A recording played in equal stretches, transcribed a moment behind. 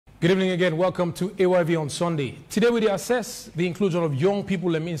Good evening again. Welcome to AYV on Sunday. Today we assess the inclusion of young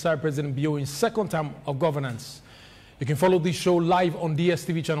people inside President Bio's second term of governance. You can follow this show live on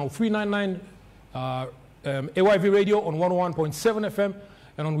DSTV channel 399, AYV Radio on 101.7 FM,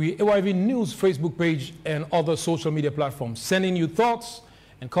 and on the AYV News Facebook page and other social media platforms. Send in your thoughts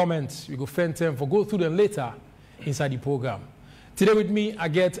and comments. We go find time for go through them later inside the program. Today with me, I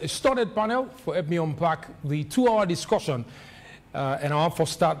get a studied panel for help me unpack the 2-hour discussion. And I'll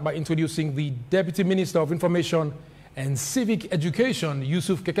first start by introducing the Deputy Minister of Information and Civic Education,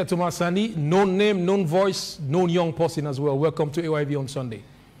 Yusuf Keketuma Sani, known name, known voice, known young person as well. Welcome to AYV on Sunday.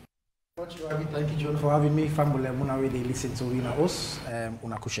 Thank you, John, for having me. They listen to us.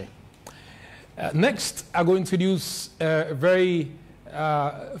 Next, I'm going to introduce a very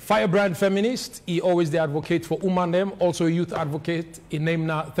firebrand feminist. He always the advocate for Umandem, also a youth advocate in name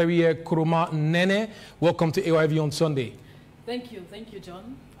na Theriye Kuruma Nene. Welcome to AYV on Sunday. Thank you,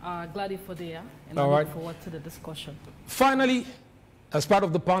 John. Glad for there, and I look forward to the discussion. Finally, as part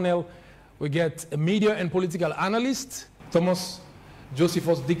of the panel, we get a media and political analyst, Thomas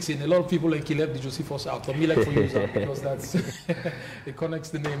Josephus Dixon. A lot of people left the Josephus out, but me like to use that because that's it connects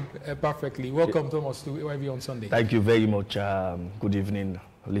the name perfectly. Welcome, Thomas, to AYV on Sunday. Thank you very much. Good evening,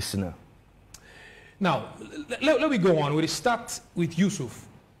 listener. Now, let me go on. We'll start with Yusuf.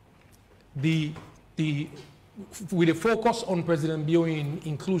 With a focus on President Bio's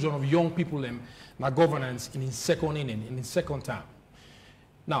inclusion of young people in governance in his second inning, in his second term.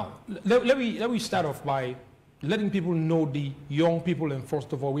 Now, let me start off by letting people know the young people and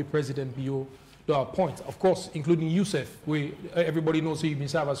first of all, with President Bio point, of course, including Yusuf, everybody knows you've been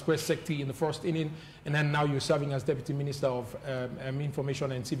serving as press secretary in the first inning, and then now you're serving as Deputy Minister of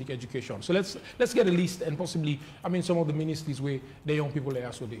Information and Civic Education. So let's get a list and possibly, some of the ministries where the young people are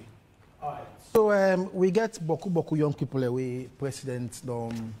also there. All right. So we get boku young people away president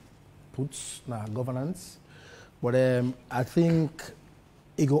puts na governance, but I think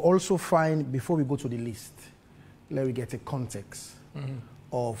it will also find before we go to the list, let me get a context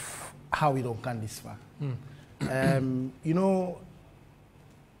of how we don't come this far. You know,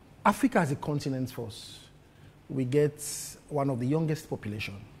 Africa as a continent first, we get one of the youngest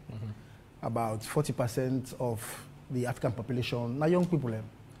population. About 40% of the African population now young people.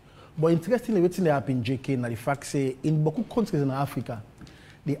 But interestingly, what's happening in JK, the fact say in beaucoup countries in Africa,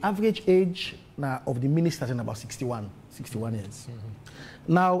 the average age of the ministers is about 61 years.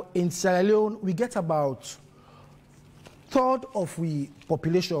 Now in Sierra Leone, we get about third of the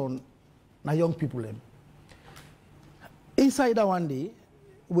population now young people. Inside that one day,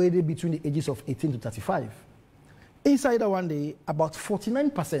 where they between the ages of 18 to 35. Inside that one day, about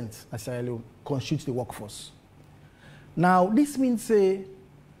 49% of Sierra Leone constitutes the workforce. Now this means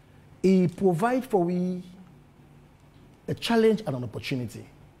it provides for we a challenge and an opportunity.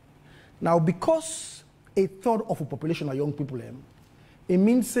 Now, because a third of the population are young people, it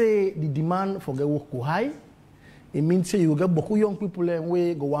means the demand for get work go high. It means you get beaucoup young people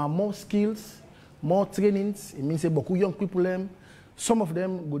where go want more skills, more trainings. It means beaucoup young people, some of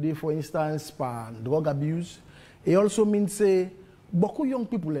them go there, for instance, for drug abuse. It also means beaucoup young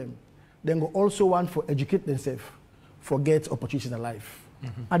people then go also want for educate themselves, for get opportunities in life.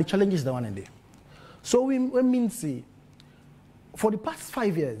 And the challenges that one in there. So we mean see, for the past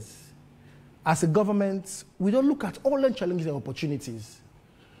 5 years, as a government, we don't look at all the challenges and opportunities.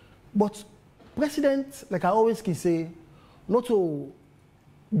 But President, like I always can say, not to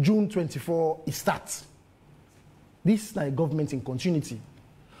June 24, it starts. This is like government in continuity.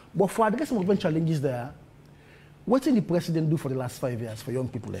 But for addressing some of the challenges there, what did the President do for the last 5 years for young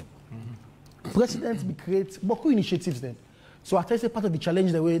people then? President create beaucoup initiatives then. So I tell you part of the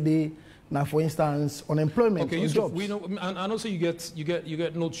challenge the way they now, for instance, unemployment. Okay, jobs. We know, and also you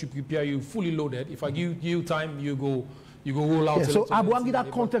get notes you prepare, you fully loaded. If I give you time, you go roll out. Yeah, so I want to give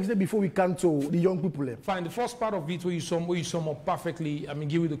that context there before we come to the young people. Fine. The first part of it where you sum up perfectly.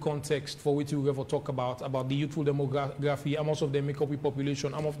 Give you the context for which we ever talk about the youthful demography, how much of them make up the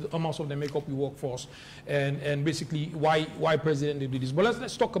population, how much of them make up the workforce, and basically why President did this. But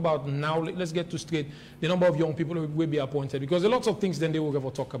let's talk about now. Let's get to straight the number of young people who will be appointed, because there are lots of things then they will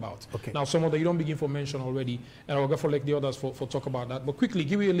ever talk about. Okay. Now some of them you don't begin for mention already, and I'll go for like the others for talk about that. But quickly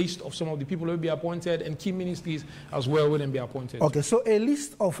give you a list of some of the people who will be appointed and key ministries as well will then be appointed. Okay, so a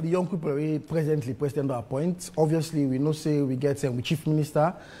list of the young people we presently President appoint. Obviously, we know say we get the Chief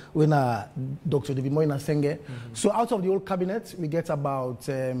Minister, when Dr. David Moina Senge. So out of the whole cabinet, we get about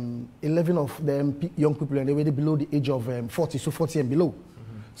 11 of them young people, and they're already below the age of 40, so 40 and below.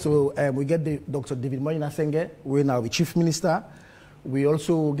 So we get the Dr. David Moina Senge, we're now the Chief Minister. We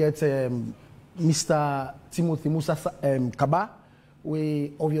also get Mr. Timothy Musa Kaba,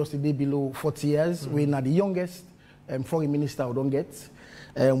 we obviously they below 40 years. We are the youngest foreign minister we don't get.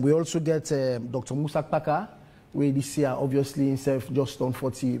 We also get Dr. Musa Kpaka, we this year obviously himself just on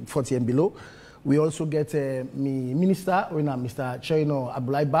 40 and below. We also get me minister, we now Mr. Cherino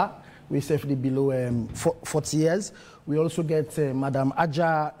Abulaiba, we safely below 40 years. We also get Madam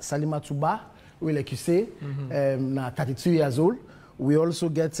Aja Salima Tuba, we like you say, now 32 years old. We also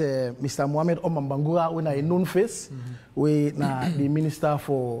get Mr. Mohamed Omar Bangura, we a known face. We now the Minister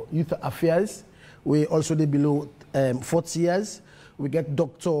for Youth Affairs. We also the below 40 years. We get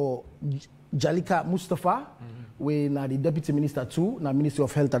Dr. Jalika Mustafa. We now the Deputy Minister too, now Ministry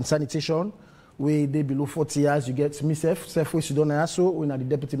of Health and Sanitation. We they below 40 years. You get myself, Sefwe Sidona Aso. We now the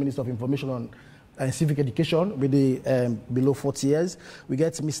Deputy Minister of Information and Civic Education. We the below 40 years. We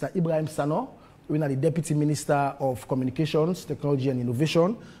get Mr. Ibrahim Sano. We are the Deputy Minister of Communications, Technology and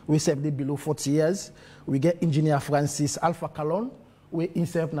Innovation. We serve below 40 years. We get Engineer Francis Alpha Kalon. We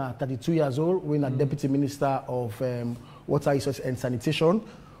himself now 32 years old. We are Deputy Minister of Water Resources and Sanitation.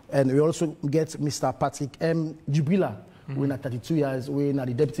 And we also get Mr. Patrick M. Jibrila. We are 32 years. We are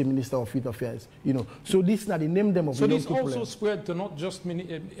the Deputy Minister of Youth Affairs. You know, so this now the name them of so the this also spread to not just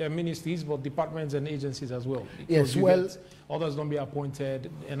ministries but departments and agencies as well. Yes, well, others don't be appointed.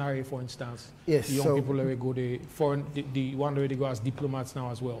 NRA, for instance. Yes, the young people that go the foreign, the one that they go as diplomats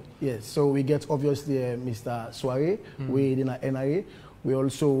now as well. Yes, so we get obviously Mr. Soare. We in NRA. We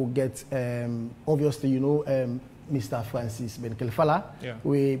also get obviously Mr. Francis Ben Kelfala.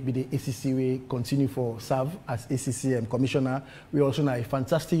 We be the ACC. We continue for serve as ACC Commissioner. We also now a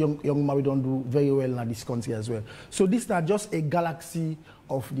fantastic young man. We don't do very well in this country as well. So this is not just a galaxy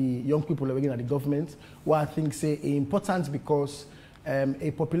of the young people working at the government. What I think say important because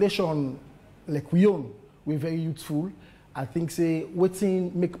a population like we own, we're very youthful. I think say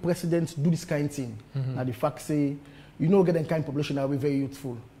waiting make presidents do this kind of thing. Now the fact say get that kind of population that we're very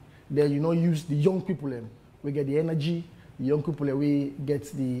youthful. Then use the young people. We get the energy, the young people, we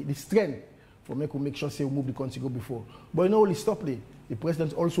get the strength for make sure say we move the country go before. But only stop there. The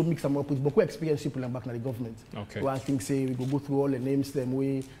president also mix them up with but we experience people back in the government. Okay. Where I think say we go through all the names them,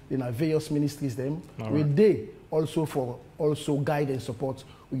 we in our various ministries them. We they also for guide and support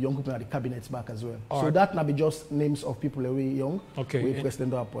with young people at the cabinets back as well. So that now be just names of people that we young. Okay. We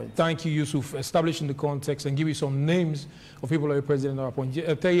president our point. Thank you, Yusuf, establishing the context and give you some names of people that we president our point.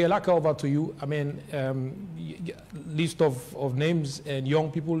 Teyelaka, over to you. I mean, list of names and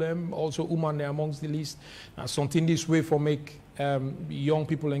young people also women amongst the list. Something this way for make young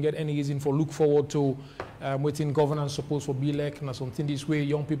people and get any reason for look forward to waiting governance supposed for be like and something this way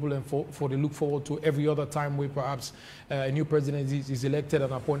young people and for they look forward to every other time where perhaps a new president is elected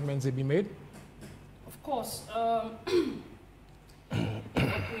and appointments they be made. Of course,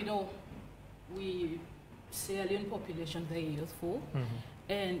 we know we Sierra Leone population very youthful,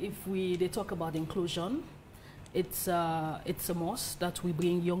 and if they talk about inclusion, it's a must that we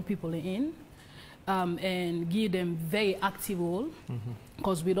bring young people in. And give them very active role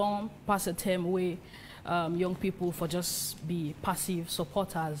because we don't pass a term where young people for just be passive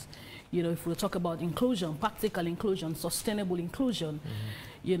supporters. If we talk about inclusion, practical inclusion, sustainable inclusion,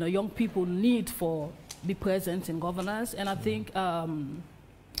 young people need for be present in governance, and I think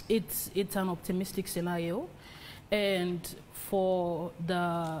it's an optimistic scenario. And for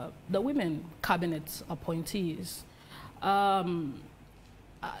the women cabinet appointees,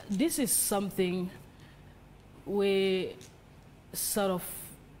 this is something we sort of,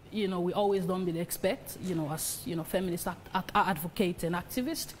 we always don't really expect, as, feminist advocate and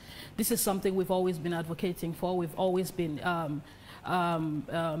activist. This is something we've always been advocating for. We've always been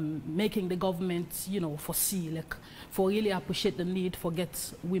making the government, foresee, for really appreciate the need for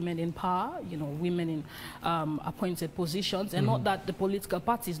get women in power, women in appointed positions, and not that the political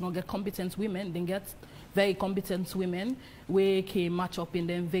parties don't get competent women, they get very competent women we can match up in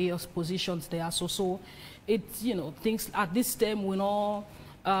them various positions there. So it's things at this time we know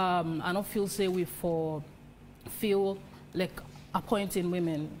I don't feel we feel like appointing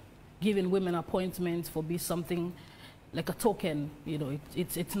women, giving women appointments for be something like a token.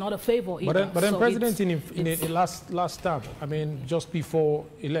 It's not a favor either. But then President in the last term, I mean just before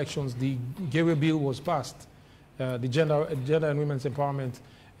elections, the Gateway Bill was passed, the gender and women's empowerment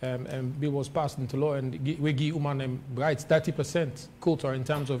bill was passed into law, and we give women rights 30% quota in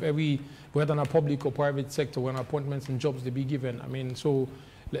terms of whether in a public or private sector when appointments and jobs they be given. I mean, so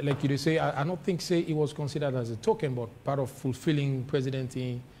like you say, I don't think it was considered as a token, but part of fulfilling president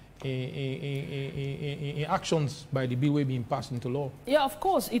in actions by the bill being passed into law. Yeah, of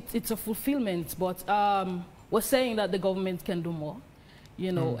course, it's a fulfillment, but we're saying that the government can do more,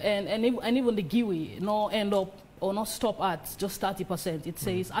 and even the GIWI end up or not stop at just 30%. It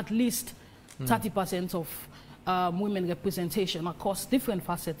says at least 30% of women representation across different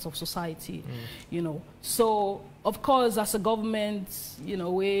facets of society, you know. So, of course, as a government, you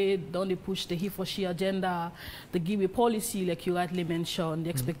know, we don't push the he for she agenda, the Giwi policy, like you rightly mentioned.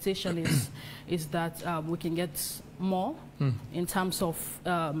 The expectation is that we can get more in terms of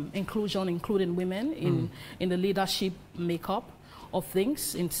inclusion, including women in the leadership makeup of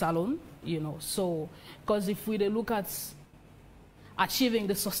things in Salon, you know. So, because if we look at achieving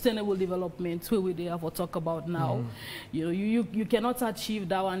the sustainable development we have to talk about now, you know, you cannot achieve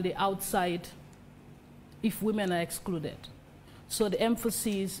that on the outside if women are excluded. So the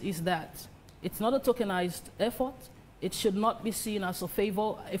emphasis is that it's not a tokenized effort. It should not be seen as a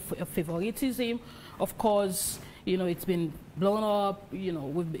favoritism. Of course, you know, it's been blown up, you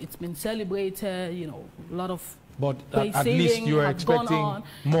know, it's been celebrated, you know, a lot of but at least you are expecting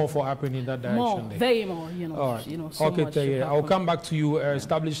more for happening in that direction. More, very more, you know. All right. You know, so okay, much I'll come back to you,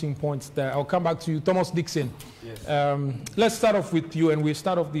 establishing points there. I'll come back to you, Thomas Dixon. Yes. Let's start off with you, and we'll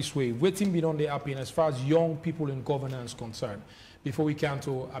start off this way. Waiting beyond the happen as far as young people in governance concerned. Before we come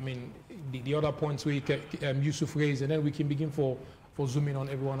to, I mean, the other points we Yusuf raised, and then we can begin for zooming on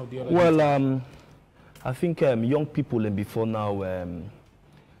every one of the other. Well, I think young people, and before now,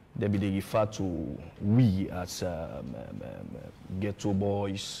 they refer to we as ghetto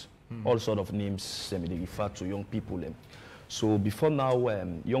boys, all sort of names. They refer to young people. So before now,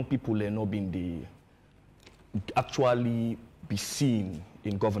 young people are not being actually be seen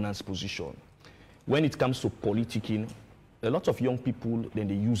in governance position. When it comes to politicking, a lot of young people, then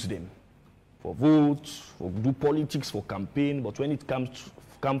they use them for votes, for do politics, for campaign. But when it comes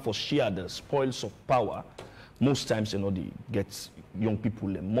for share the spoils of power, most times, you know, they get young people,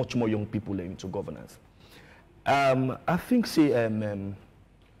 much more young people into governance. I think, say,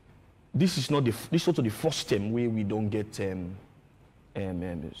 this is also the first time where we don't get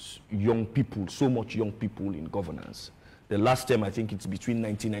young people, so much young people in governance. The last time, I think it's between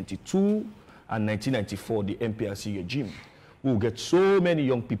 1992 and 1994, the MPRC regime. We will get so many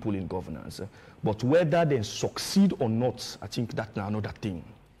young people in governance. But whether they succeed or not, I think that's another thing.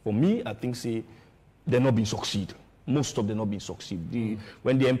 For me, I think, say, they're not being succeed. Most of them not being succeed.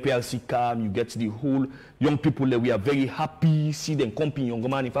 When the MPRC come, you get the whole young people that we are very happy, see them comping young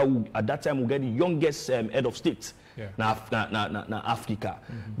man. In fact, at that time, we get the youngest head of state na Africa.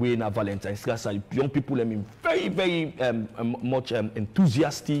 We na Valentine's class. Young people, they mean very, very much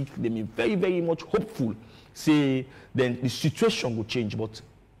enthusiastic. They mean very, very much hopeful. Say, then the situation will change, but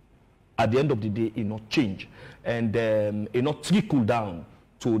at the end of the day, it not change. And it not trickle down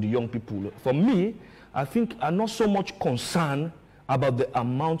to the young people. For me, I think I'm not so much concerned about the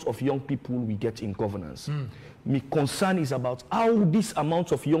amount of young people we get in governance. My concern is about how this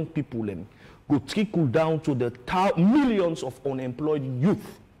amount of young people go trickle down to the millions of unemployed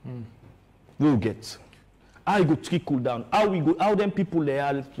youth we'll get. How go trickle down? How them people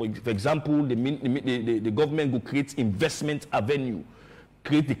there, for example, the government will create investment avenue,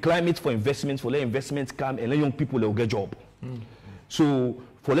 create the climate for investments, for let investments come and let young people will get job. So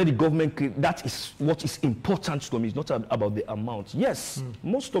for let the government create, that is what is important to me. It's not about the amount. Yes,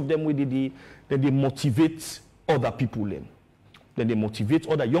 most of them they motivate other people. Then they motivate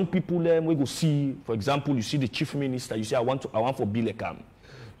other young people. We go see, for example, you see the chief minister. You say, I want for Bilekam.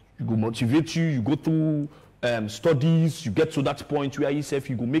 You go motivate you. You go through studies. You get to that point where yourself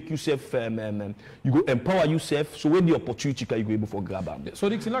you go make yourself. You go empower yourself. So when the opportunity can you go able for grab them. So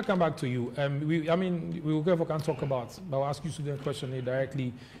Dixon, I'll come back to you. We will go can talk about. But I'll ask you to the question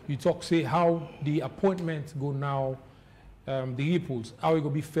directly. You say how the appointment go now. The ripples, how it will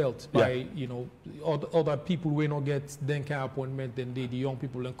be felt by other people who not get then kind of appointment than the young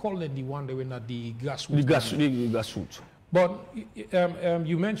people and call them the one they were not the grassroots. The grassroots. But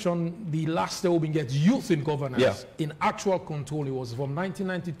you mentioned the last year we get youth in governance in actual control. It was from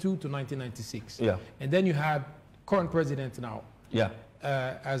 1992 to 1996. Yeah. And then you had current president now. Yeah.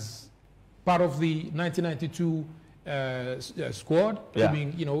 As part of the 1992 squad,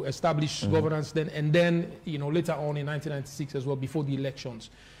 being established governance then, and then later on in 1996 as well, before the elections.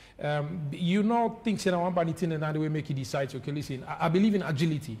 You know things in one body thing and that way make you decide. Okay, listen, I believe in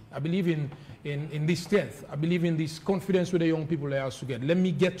agility. I believe in this strength. I believe in this confidence with the young people they are to get. Let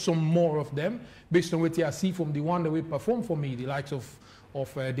me get some more of them based on what I see from the one that will perform for me, the likes of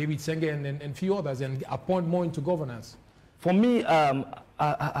David Senge and few others, and appoint more into governance. For me,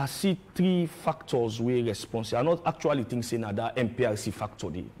 I see three factors where responsible. I'm not actually thinking that MPRC factor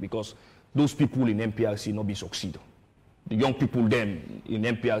there, because those people in MPRC not be succeed. The young people then in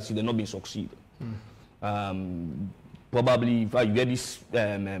MPRC they not be succeed. Probably if you get this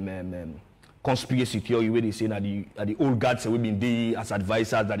conspiracy theory where they say that the old guards have been there as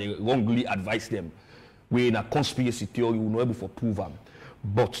advisors, that they wrongly advise them. We're in a conspiracy theory, we're not able to prove them.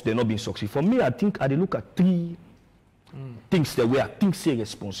 But they're not being successful. For me, I think I look at three things that we are say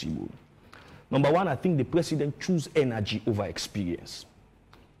responsible. Number one, I think the president choose energy over experience.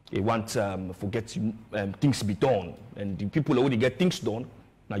 They want forget things be done, and the people who already get things done,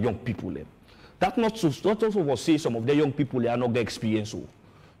 now young people. That not also will say some of the young people they are not get experience.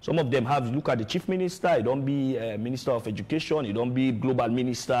 Some of them have, look at the chief minister, you don't be minister of education, you don't be global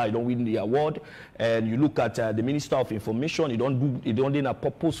minister, you don't win the award. And you look at the minister of information, you don't do a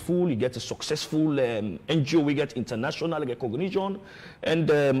purposeful, you get a successful NGO, we get international recognition. And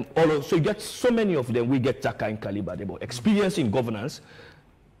so you get so many of them, we get that kind of caliber. But experience in governance,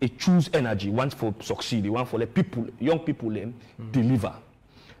 it choose energy, wants for succeed, want for let people, young people deliver.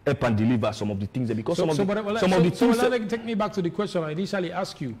 Help and deliver some of the things because some of the things. So let take me back to the question I initially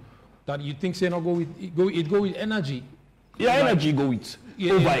asked you, that you think say not go with energy. Yeah, energy go with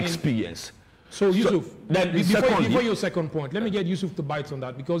over experience. So Yusuf, before your second point, let me get Yusuf to bite on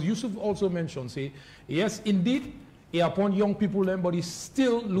that, because Yusuf also mentioned, say, yes, indeed, he appoint young people then, but he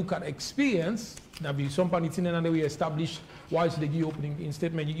still look at experience. Now, some parties in and we establish why is the opening in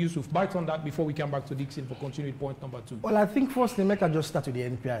statement. Yusuf, bite on that before we come back to Dixon for continued point number 2. Well, I think first, they make a just start with the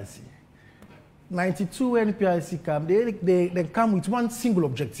NPIC. 92 NPIC come, they come with one single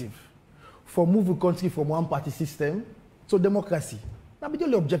objective, for move the country from one party system to democracy. That be the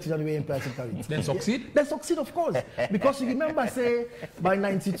only objective that the NPIC carry. Then succeed? Then succeed, of course. Because you remember, say, by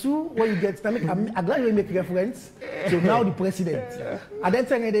 92, when you get, I'm glad you make reference to now the president. And then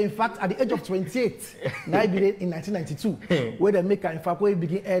saying, in fact, at the age of 28, now in 1992, where they make, in fact, where you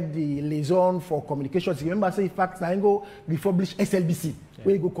begin at the liaison for communications. You remember, say, in fact, now you go refurbish SLBC,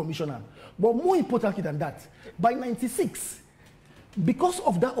 where you go commissioner. But more importantly than that, by 96, because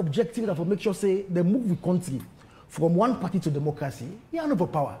of that objective that will make sure, say, they move the country from one party to democracy, he had no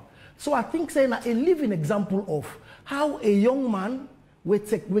power. So I think saying a living example of how a young man will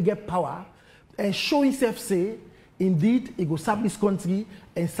get power and show himself, say, indeed, he will serve this country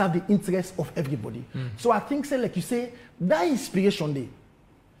and serve the interests of everybody. So I think, say, like you say, that inspiration there,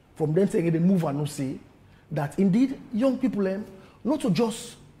 from them saying they move and not say, that indeed, young people, not to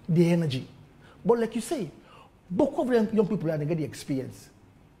just the energy, but like you say, both of them young people they get the experience.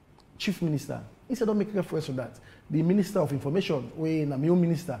 Chief Minister, instead of making reference to that, the Minister of Information, where I'm your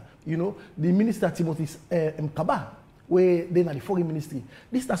minister, you know, the Minister Timothy Mkaba, where they're in the Foreign Ministry.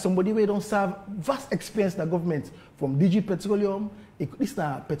 This is somebody where don't serve vast experience in the government, from DG Petroleum, this is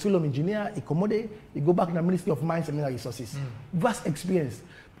a petroleum engineer, a commodity, he go back in the Ministry of Mines and Mineral Resources. Vast experience.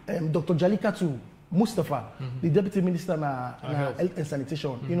 Dr. Jalikatu Mustafa, the Deputy Minister in Health and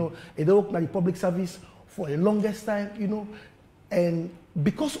Sanitation, you know, he worked in the public service for the longest time, you know, and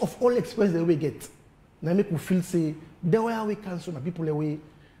because of all experience that we get, now make we feel say there were we cancel people away,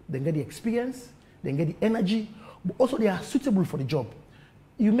 they get the experience, they get the energy, but also they are suitable for the job.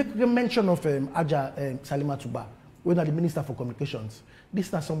 You make a mention of Aja Salima Tuba, who is the Minister for Communications.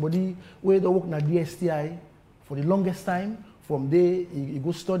 This is somebody where they work in the DSTI for the longest time. From there, he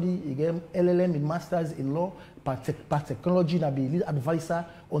go study, he get LLM in Masters in Law, part technology, and be lead advisor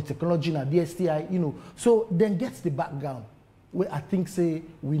on technology and DSTI, you know. So then gets the background where I think say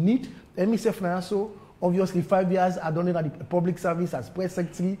we need. And myself now also, obviously 5 years I done it at the public service as press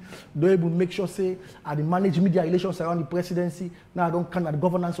secretary, don't able to make sure say I manage media relations around the presidency. Now I don't count at the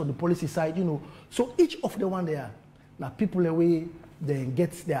governance on the policy side, you know. So each of the one there, now people away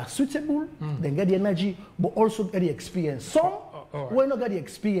they are suitable, they get the energy, but also get the experience. Some when not get the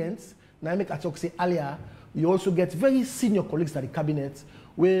experience, now I make a talk say earlier, you also get very senior colleagues at the cabinet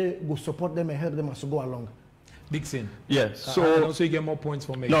where go support them and help them as to go along. Dixon. Yes. So and also you get more points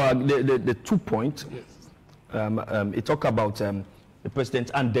for me. No, the 2 points. Yes. It talk about the president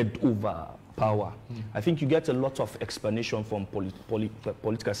handed over power. I think you get a lot of explanation from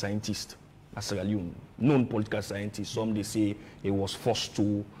political scientists. As Sierra Leone, known political scientists, some they say it was forced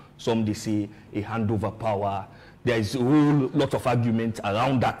to, some they say he hand over power. There is a whole lot of argument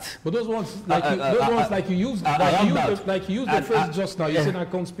around that. But those ones, like you used the phrase just now. You said a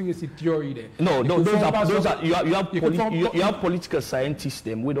conspiracy theory there. No, those are you have political scientists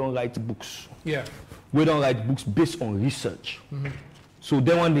them. We don't write books. Yeah. We don't write books based on research. So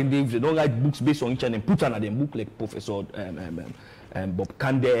they want they don't write books based on each and put another book like Professor Bob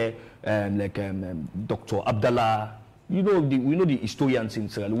Kande, Dr. Abdallah. You know we know the historians in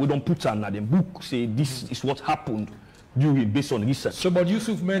Israel. We don't put another book say this is what happened. based on research. So, but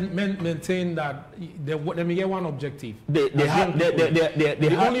Yusuf maintain that let me get one objective.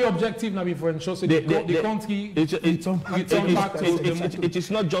 The only objective now be for ensure the country it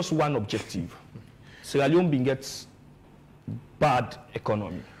is not just one objective. Sierra Leone gets bad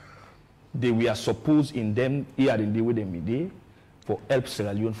economy. They were supposed in them here in the way they made for help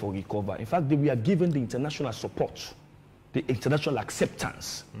Sierra Leone for recover. In fact, they were given the international support, the international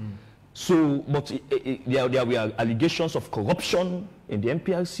acceptance. So, but there were allegations of corruption in the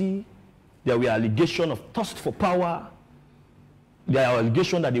MPRC. There were allegations of thirst for power. There are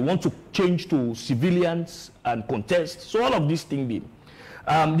allegations that they want to change to civilians and contest. So all of these things did.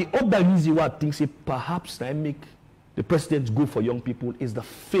 The other reason why I think say perhaps I make the president go for young people is the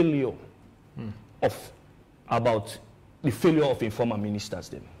failure of informal ministers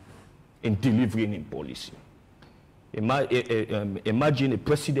then in delivering in policy. Imagine a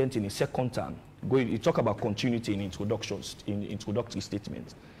president in his second term you talk about continuity in introductory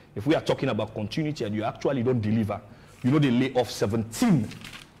statements. If we are talking about continuity and you actually don't deliver, you know they lay off 17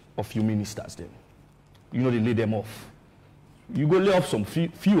 of your ministers then. You know they lay them off. You go lay off some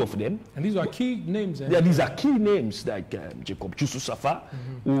few of them. And these are key names. Yeah, these are key names like Jacob Chusu-Safa,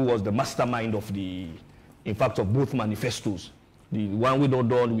 who was the mastermind of of both manifestos. The one we don't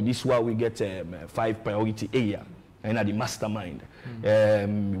done with this one, we get 5 priority area. And the mastermind,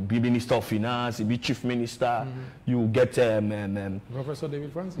 be Minister of Finance, be Chief Minister, you get Professor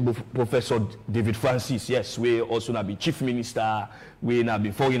David Francis. Professor David Francis, yes, we also now be Chief Minister, we now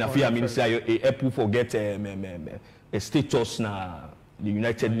be Foreign Affairs Minister, April forget a status na the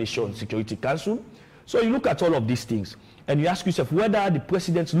United Nations Security Council. So you look at all of these things and you ask yourself whether the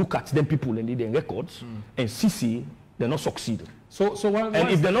presidents look at them people and their records and see they not succeed. So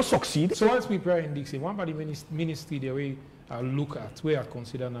if they not succeed, so once we pray in Dixon, one part the ministry the way I look at where I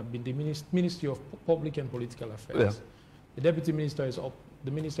consider have been the Ministry of Public and Political Affairs. Yeah. The deputy minister is up.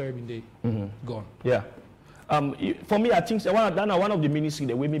 The minister has been there, gone. Yeah. For me, I think one of the ministry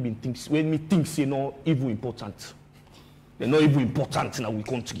that when me think you know even important. They're not even important in our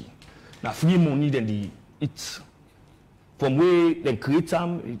country. Now free money then it's from where they create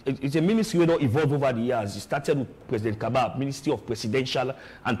them. It's a ministry that evolved over the years. It started with President Kabab, Ministry of Presidential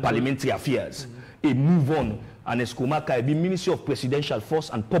and Parliamentary Affairs. It move on and Eskomaka be Ministry of Presidential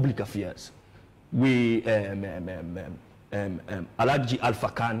Force and Public Affairs. We Alaji Alpha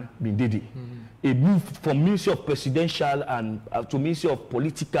Khan bin Didi. It moved from Ministry of Presidential and to Ministry of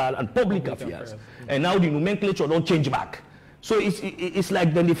Political and Public Affairs. And now the nomenclature don't change back. So it's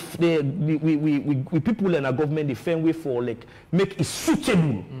like we people in our government the firm way for like make it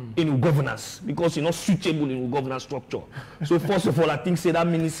suitable in governance because it's not suitable in governance structure. So first of all, I think say that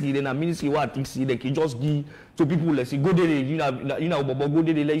ministry then a ministry what I think say like you just give to people let's say go there you know go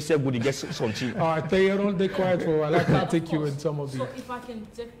there let yourself go to get something. All right, you don't take quiet for a while. I can take you in some of these. So if I can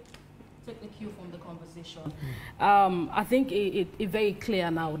take the cue from the conversation, I think it's very clear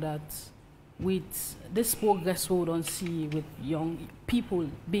now that with this progress we don't see with young people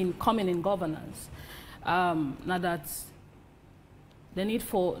coming in governance, now that the need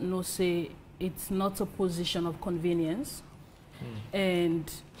for no say it's not a position of convenience,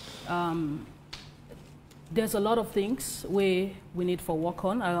 and there's a lot of things where we need for work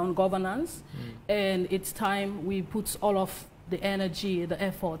on around governance, and it's time we put all of the energy, the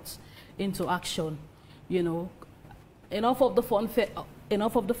efforts into action. You know, enough of the fanfare,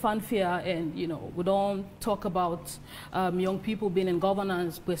 and you know we don't talk about young people being in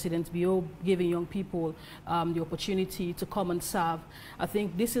governance. President Bio giving young people the opportunity to come and serve. I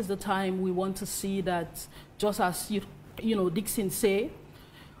think this is the time we want to see that, just as you know Dixon say,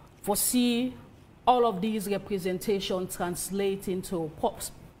 foresee all of these representations translate into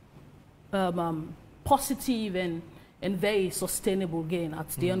positive and very sustainable gain at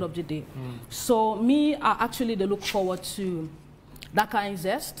the end of the day. So me, I actually look forward to that kind of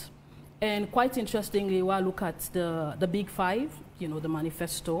zest. And quite interestingly, when I look at the Big Five, you know, the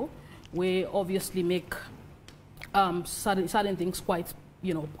manifesto, we obviously make certain things quite,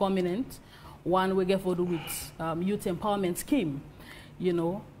 you know, prominent. One we get for do with youth empowerment scheme. You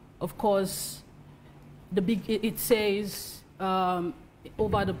know, of course, it says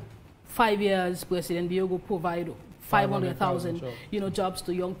over the 5 years, President Biogo provide 500,000 jobs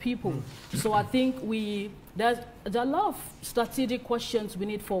to young people. So I think there's a lot of strategic questions we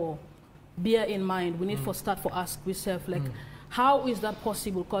need for bear in mind. We need for start for ask ourselves like how is that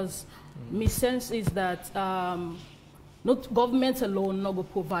possible? Because my sense is that not government alone not will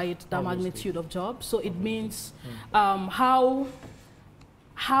provide that magnitude of jobs. So it means how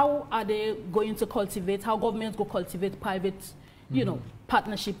are they going to cultivate? How governments go cultivate private, you know,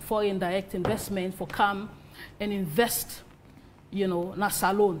 partnership, foreign direct investment for come and invest, you know, in a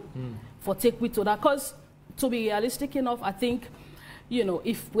salon for take with to that. Because to be realistic enough, I think, you know,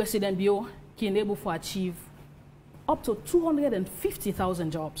 if President Bio can able to achieve up to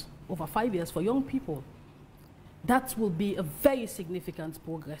 250,000 jobs over 5 years for young people, that will be a very significant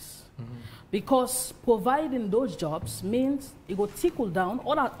progress. Because providing those jobs means it will trickle down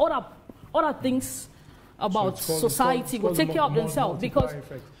other things about society, will take care of themselves. Because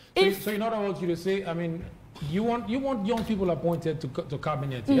so in other words, you say, I mean, you want young people appointed to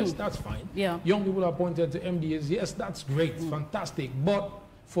cabinet, yes, that's fine. Yeah. Young people appointed to MDAs, yes, that's great, fantastic. But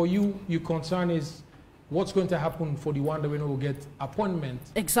for you, your concern is what's going to happen for the one that we know will get appointment?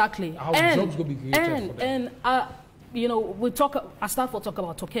 Exactly. How jobs will be created for them? You know, I start to talk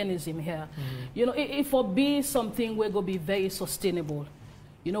about tokenism here. You know, it will be something we're going to be very sustainable.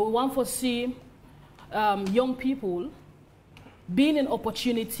 You know, we want to see young people being in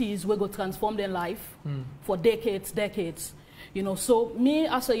opportunities we're going to transform their life for decades. You know, so me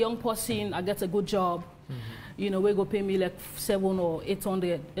as a young person, I get a good job. You know, we're going to pay me like 7 or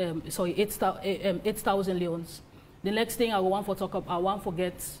 800, 8,000 leones. The next thing I want to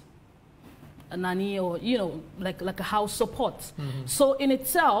get a nanny or, you know, like a house support. So in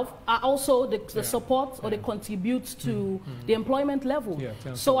itself, also the support or they contribute to the employment level.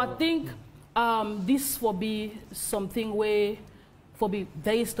 So I think this will be something where for be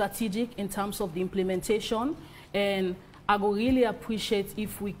very strategic in terms of the implementation, and I would really appreciate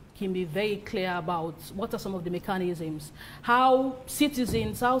if we can be very clear about what are some of the mechanisms, how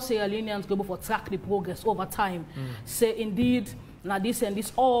citizens, how Sierra Leoneans go for track the progress over time. Say indeed, now this and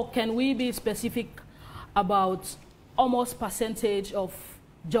this, or can we be specific about almost percentage of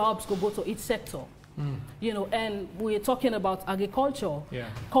jobs go to each sector? You know, and we're talking about agriculture.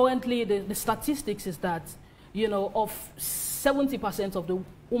 Currently, the statistics is that, you know, of 70% of the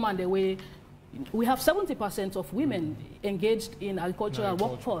women, we have 70% of women engaged in agricultural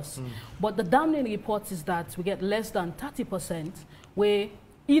workforce. But the damning report is that we get less than 30% where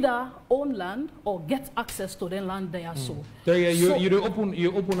either own land or get access to the land they are so.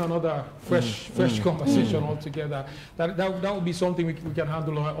 You open another fresh conversation altogether. That would be something we can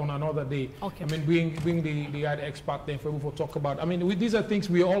handle on another day. Okay. I mean, bring the right expert there for people to talk about. I mean, these are things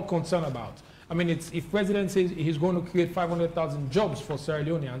we're all concerned about. I mean, if President says he's going to create 500,000 jobs for Sierra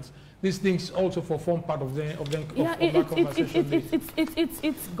Leoneans, these things also form part of that conversation.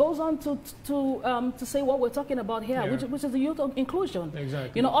 It goes on to say what we're talking about here, which is the youth inclusion.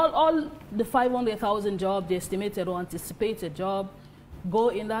 Exactly. You know, all the 500,000 jobs, the estimated or anticipated job, go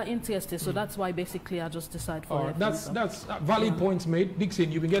in that interest. So that's why basically I just decide for it. That's valid points made.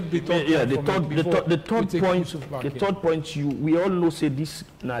 Dixon, you can get the third the third point we all know say this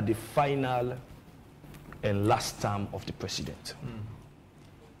now the final and last term of the president.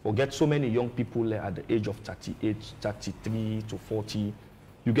 Forget so many young people at the age of 38, 33 to 40.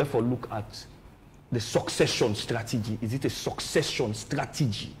 You get for look at the succession strategy. Is it a succession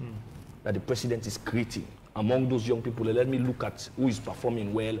strategy that the president is creating among those young people? Let me look at who is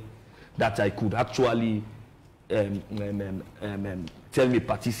performing well, that I could actually tell me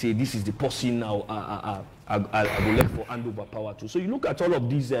party say this is the person now I will let for hand over power to. So you look at all of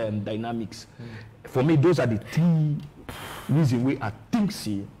these dynamics. For me, those are the three reasons why I think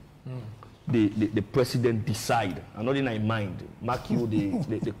see the president decide. And not in my mind, mark you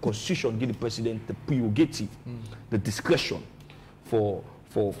the constitution give the president the prerogative, the discretion for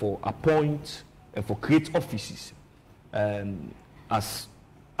appoint and for create offices. As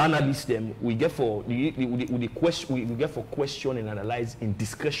analysts, them we get for question and analyze in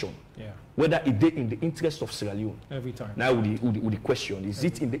discretion. Whether it did in the interest of Sierra Leone. Every time. Now with the question, is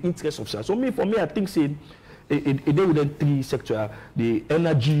it in the interest of Sierra Leone? So for me, I think saying it within three sectors: the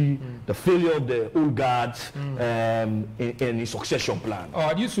energy, the failure of the old guards, and the succession plan.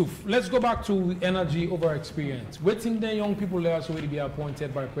 Yusuf, let's go back to energy over experience. Waiting the young people there so to be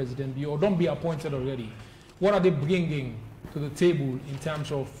appointed by President B or don't be appointed already. What are they bringing to the table in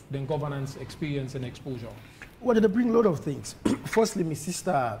terms of the governance experience and exposure? Well, they bring a lot of things. Firstly, my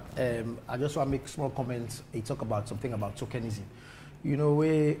sister, I just want to make small comments. He talk about something about tokenism. You know,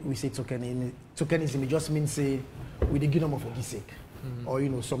 where we say tokenism, it just means say we the give them for his sake, or you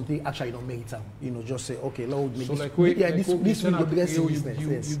know something actually don't make it out. You know, just say okay, Lord, so this will be blessing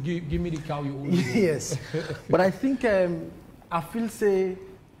business. You give me the cow you own. Yes, but I think I feel say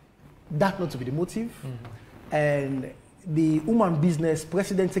that not to be the motive, and the human business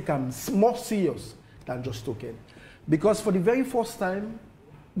president becomes more serious than just token, because for the very first time,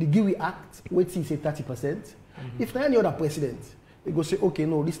 the Giwi Act, wait till say 30%. If not any other president, they go say, okay,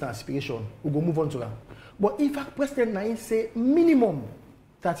 no, this is an aspiration. We'll go move on to that. But if a president now say minimum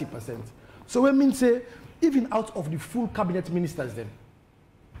 30%, so we mean say even out of the full cabinet ministers then,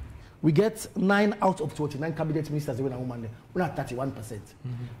 we get 9 out of 29 cabinet ministers when a woman there. We're at 31%.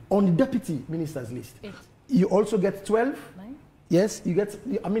 On the deputy ministers list, 8. you also get 12. 9? Yes, you get,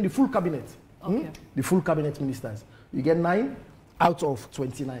 I mean the full cabinet. Okay. The full cabinet ministers. You get 9 out of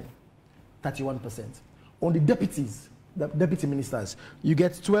 29, 31%. On the deputies, the deputy ministers, you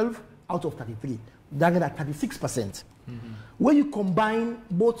get 12 out of 33. That's at 36%. When you combine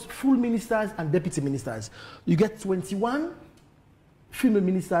both full ministers and deputy ministers, you get 21 female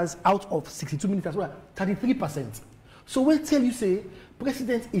ministers out of 62 ministers, well, 33%. So we'll tell you, say,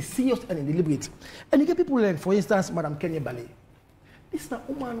 president is serious and deliberate. And you get people like, for instance, Madam Kenya Bale. This is a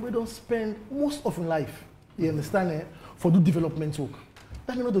woman we don't spend most of her life, you understand, for do development work.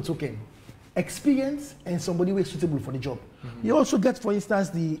 That's not the token. Experience and somebody who is suitable for the job. You also get, for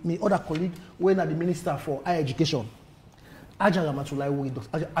instance, my other colleague, when at the Minister for Higher Education, Ajara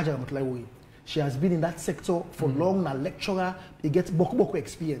Matulaiwori. She has been in that sector for long, a lecturer, he gets boku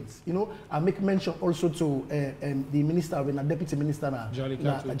experience. You know, I make mention also to the minister, when a deputy minister,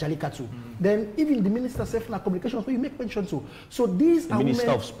 Jalikatu. Then even the minister self na communications, you make mention to. So these the are Minister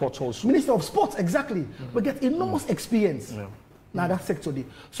women, of Sports also. Minister of Sports, exactly. We get enormous experience. Now that sector.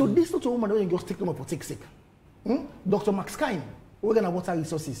 So this not a woman who just take them up for take sake. Dr. Max Kine, we're gonna water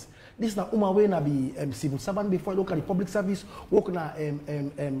resources. This is a woman who will be civil servant before I look at the public service, work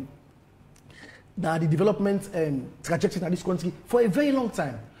on the development trajectory in this country for a very long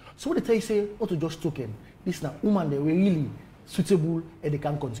time. So what they tell you say, what to just token, this is a woman they were really suitable and they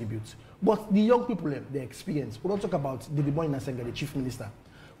can contribute. But the young people, their experience, we don't talk about David Boy Nasenga, the chief minister.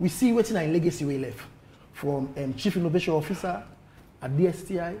 We see what's in a legacy we left from chief innovation officer at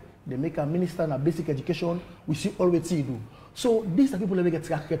DSTI, they make a minister in a basic education, we see all what he do. So these are people that get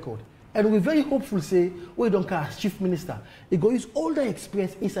track record. And we're very hopeful, say, we don't care as chief minister, he go use all the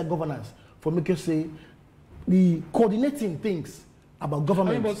experience inside governance for making say the coordinating things about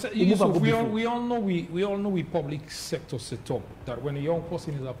government. I mean, but Yusuf, we all know we public sector set up that when a young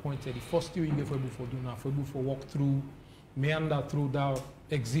person is appointed, the first thing you get for doing now, for walk through, meander through that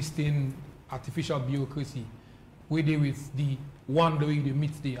existing artificial bureaucracy, we deal with the one the way they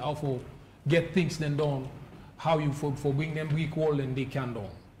meet the how for get things then done, how you for bring them equal and they can done.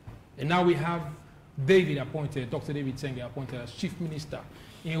 And now we have David appointed, Dr. David Senge appointed as chief minister,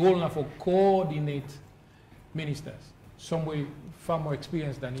 in role now for coordinate ministers. Some way far more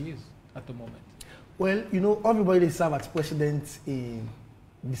experienced than he is at the moment. Well, you know, everybody they serve as president in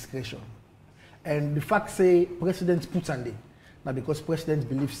discretion. And the fact say president put on there, now because president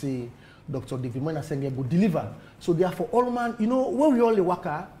believes say Dr. David Moina Senge will deliver. So therefore all man, you know, when we all the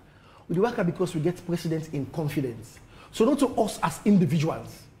worker, we the worker because we get president in confidence. So not to us as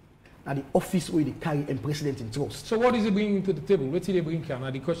individuals. Now the office where they carry and president in trust. So what is he bringing to the table? What did they bring?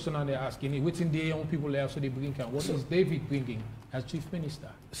 Now the question they're asking, what's in the young people there? So they bring. What is David bringing as chief minister?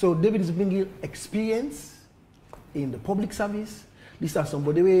 So David is bringing experience in the public service. This is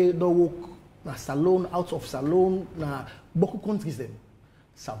somebody who don't work na salon, out of salon, na boku countries them.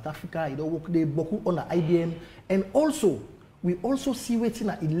 South Africa, he don't work there, boku on the IBM, and also we also see waiting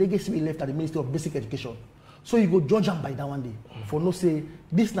at in legacy we left at the Ministry of Basic Education. So you go judge them by that one day. For no say,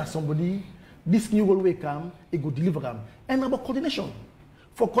 this not somebody, this new will come, it go deliver them. And about coordination.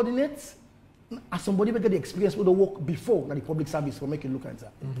 For coordinate, as somebody will get the experience with the work before the public service for making look at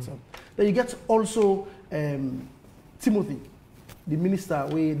that. So, then you get also Timothy, the minister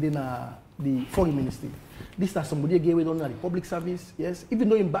where then the foreign ministry. This is somebody again we don't know the public service, yes, even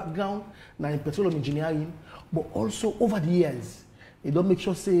though in background, now in petroleum engineering, but also over the years, they don't make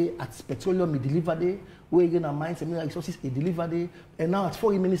sure say at petroleum he deliver there, where again our mines and mineral resources he deliver there, and now at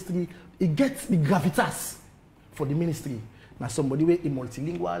foreign ministry, it gets the gravitas for the ministry. Now somebody where is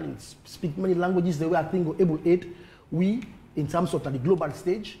multilingual, it speak many languages, the way I think we're able to aid we in terms of the global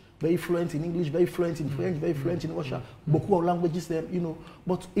stage, very fluent in English, very fluent in French, very fluent in Russia, beaucoup of languages there, you know.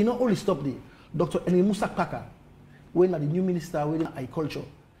 But you know, only stop there. Dr. Eni Musa Kaka, when the new minister with agriculture,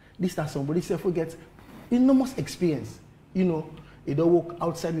 this is somebody self will get enormous experience, you know. He don't work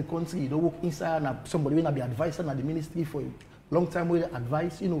outside the country, he don't work inside, and somebody will not be advisor at the ministry for a long time with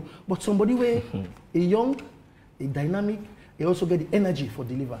advice, you know. But somebody where a young, a dynamic, he also get the energy for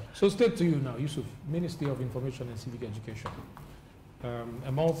deliver. So straight to you now, Yusuf, Ministry of Information and Civic Education.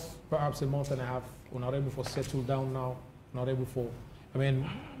 A month, perhaps a month and a half, we're not able to settle down now, not able for, I mean,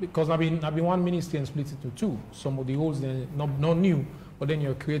 because I've been one ministry and split it into two. Some of the roles they're not new, but then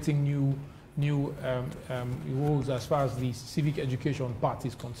you're creating new roles as far as the civic education part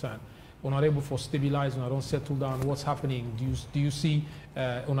is concerned. not able to stabilize, not don't settle down. What's happening? Do you see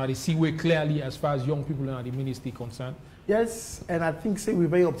the seaway clearly as far as young people in the ministry concerned? Yes, and I think we're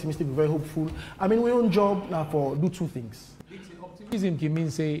very optimistic, we're very hopeful. I mean, we're on job now for do two things. Optimism can mean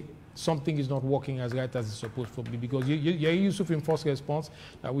say something is not working as right as it's supposed to be, because you're Yusuf in first response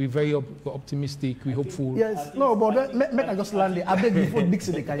that we're very optimistic, we're hopeful. Yes, no, but make I just land there. I beg before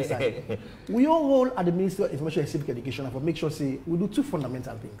Dixon the carry side. We all role at the Ministry of Information and Civic Education and for make sure say we do two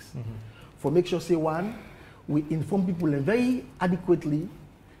fundamental things. For make sure say one, we inform people and very adequately,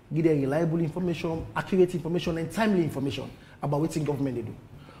 give them reliable information, accurate information, and timely information about what in government they do.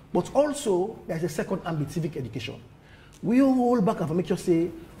 But also, there's a second ambit, civic education. We all hold back and for make sure say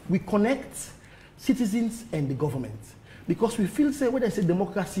we connect citizens and the government, because we feel say when there's a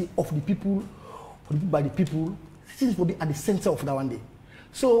democracy of the people, by the people, citizens will be at the center of that one day.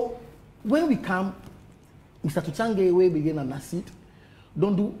 So when we come, Mr. Tutange, we begin an acid,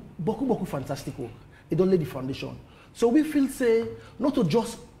 don't do boku fantastic work. They don't lay the foundation. So we feel say not to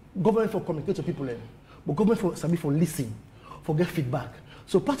just government for communicate to people, but government for listen, for get feedback.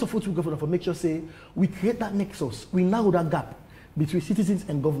 So part of what we go for make sure say we create that nexus, we narrow that gap between citizens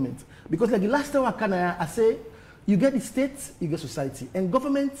and government. Because like the last time I say, you get the state, you get society, and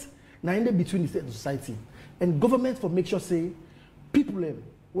government now in between the state and society, and government for make sure say people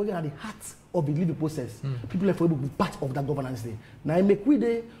working at the heart of the living process. People for able to be part of that governance day. Now I make we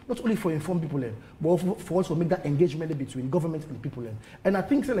day not only for inform people but for us to make that engagement between government and the people. And I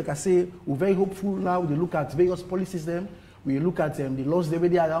think, like I say, we're very hopeful now. We look at various policies we look at the laws they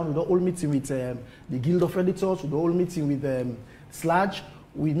already around. We do all meeting with the Guild of Editors. We do all meeting with Sludge.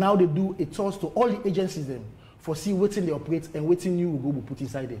 We now they do a tour to all the agencies for see what they operate and what new will go put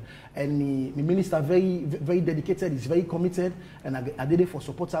inside there. And the minister very dedicated, is very committed, and I did it for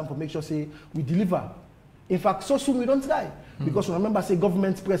support time for make sure say we deliver. In fact, so soon we don't try. Because remember say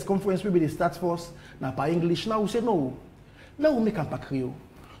government press conference maybe they start first now by English. Now we say no. Now we make a Creole.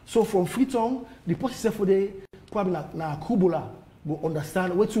 So from Freetown, the process for the probably na Kubola will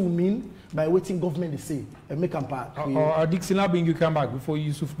understand what you mean by waiting government they say and make them part. Or Dixon, I'll bring you come back before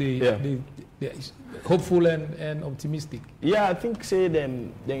Yusuf the hopeful and optimistic. Yeah, I think say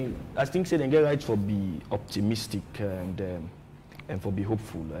them get right for be optimistic and for be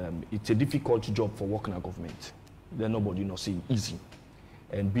hopeful. It's a difficult job for working at government. Then nobody not saying easy.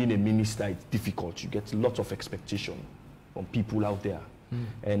 And being a minister, it's difficult. You get a lot of expectation from people out there.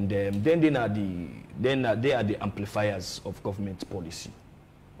 And then they are the amplifiers of government policy.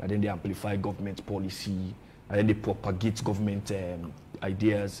 And then they amplify government policy, and then they propagate government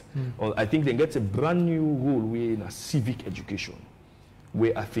ideas. Or I think they get a brand new role in a civic education,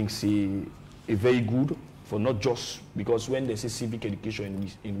 where I think say a very good for not just because when they say civic education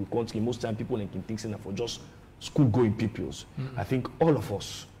in the country, most time people can think for just school-going pupils. I think all of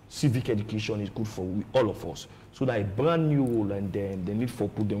us, civic education is good for all of us. So that a brand new role, and then they need for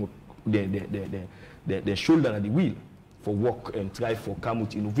put them their shoulder at the wheel for work and try for come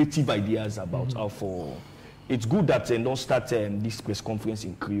with innovative ideas about how for. It's good that don't start this press conference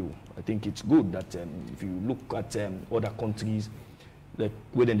in Creole. I think it's good that if you look at other countries, like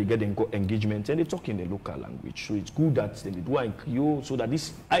where then they get engagement and they talk in the local language. So it's good that they do in Creole, so that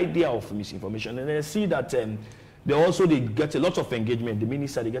this idea of misinformation, and I see that they get a lot of engagement. The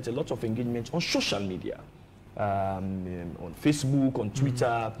minister, they get a lot of engagement on social media. On Facebook, on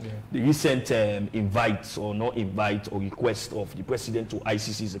Twitter, the recent invite or not invite or request of the president to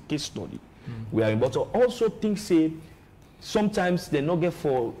ICC is a case study. We are about to also think say sometimes they not get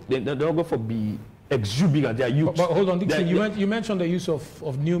for be exuberant. They are used. But hold on, Dixon, you mentioned the use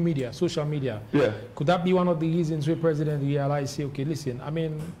of new media, social media. Yeah. Could that be one of the reasons where President realized, say, okay, listen, I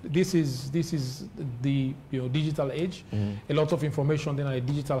mean, this is the digital age. A lot of information then on a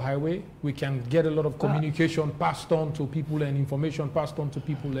digital highway. We can get a lot of communication passed on to people and information passed on to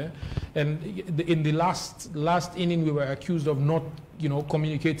people there. And in the last inning, we were accused of not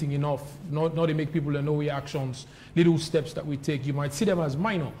communicating enough, not to make people know reactions, little steps that we take. You might see them as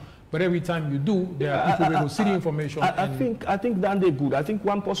minor. But every time you do, there are people who see the information. I think that they're good. I think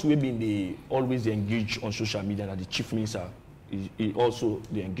one person will be always engage on social media, and the chief minister is also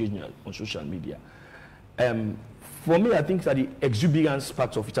the engagement on social media. For me, I think that the exuberance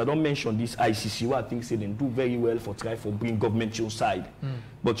part of it, I don't mention this ICC, what I think say they do very well for try for bring government to your side.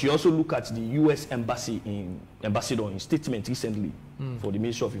 But you also look at the U.S. ambassador in statement recently for the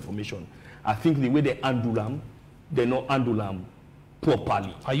Ministry of Information. I think the way they handle them, they not handle them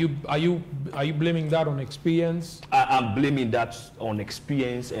properly. Are you blaming that on experience? I'm blaming that on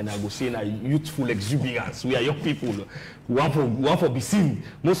experience, and I will say a youthful exuberance. We are young people who want to be seen.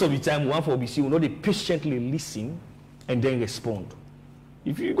 Most of the time, we want to be seen. We know they patiently listen and then respond.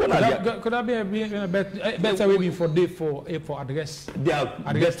 If you go now, could that be a better way for address? They are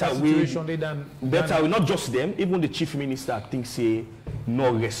better way than not just them. Even the chief minister, I think, say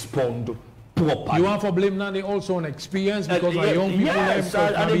no respond properly. You want to blame now? They also on experience because our young people. Yes,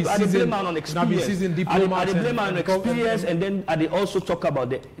 I blame on experience. I blame on experience, and then they also talk about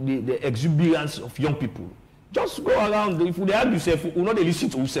the exuberance of young people. Just go around. If they have yourself, you know they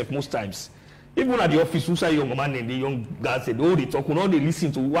listen to yourself most times. Even at the office, who say young man and the young guys said, oh, they talk, you know they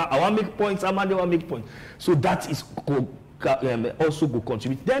listen to. I want to make points, I want to make points. So that is also go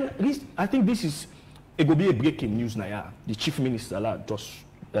contribute. Then I think this is it will be a breaking news now. Yeah. The chief minister just.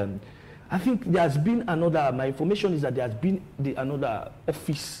 I think there has been another. My information is that there has been another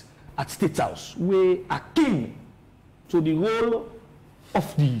office at State House where akin to the role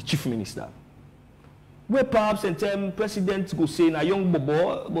of the chief minister. Where perhaps in term president go say na young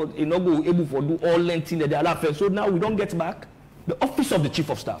bobo, but he not go able to do all length in the other affairs. So now we don't get back the office of the chief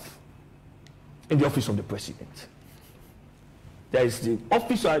of staff and the office of the president. There is the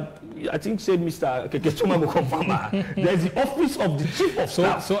office. I think said Mr. Keketuma will confirm. There is the office of the chief of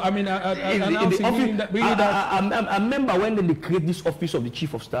staff. So I mean, I remember when they create this office of the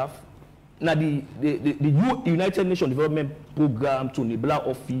chief of staff. Now the United Nations Development Program to Nibla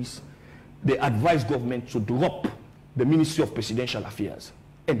office. They advise government to drop the Ministry of Presidential Affairs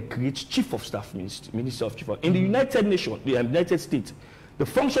and create Chief of Staff Minister of Chief of Staff. In the United Nations, the United States, the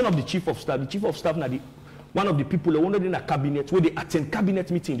function of the Chief of Staff now one of the people who wanted in a cabinet, where they attend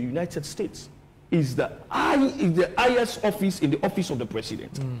cabinet meeting in the United States, is the highest office in the office of the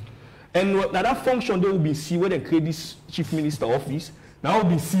president. And now that function they will be see when they create this Chief Minister office. Now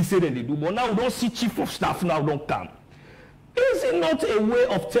will be see say that they do, but now we don't see Chief of Staff now don't come. Is it not a way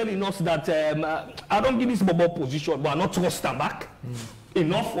of telling us that I don't give this bubble position, but I not trust them back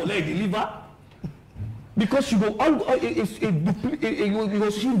enough for let deliver? Because you go, you see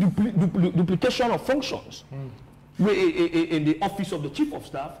duplication of functions in the office of the chief of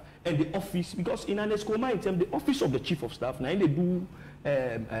staff and the office, because in an ESCOMA term, the office of the chief of staff, now they do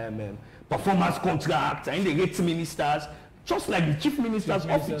performance contracts, and they rate ministers. Just like the chief minister's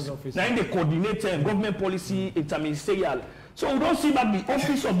office. Now they coordinate government policy, interministerial. So we don't see that the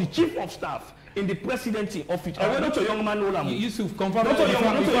office of the chief of staff in the presidency office. Not a young man. Yusuf, confirm.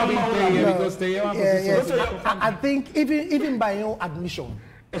 I think even by your admission,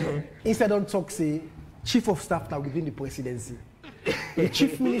 instead of talk say chief of staff now within the presidency. The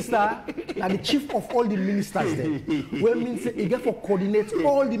chief minister and the chief of all the ministers there. Well means he get for coordinate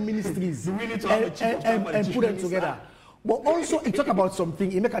all the ministries and put them together. But also, he talk about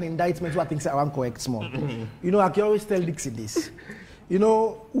something, he make an indictment where things are correct small. You know, I can always tell Dixon this. You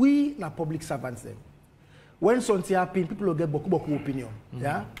know, we are public servants then. When something happens, people will get boku opinion.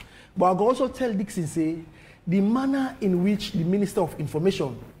 Yeah? But I can also tell Dixon, say, the manner in which the Minister of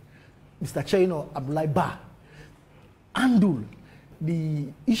Information, Mr. Chino Abdullah, handled the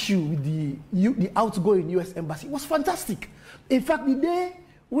issue with the outgoing US embassy was fantastic. In fact, the day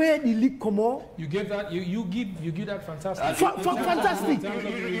where the leak come out, you give that fantastic. Fantastic.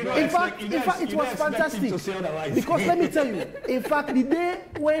 In fact, it was fantastic. Because let me tell you, in fact, the day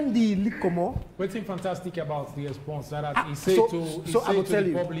when the leak come out, what's fantastic about the response that he said to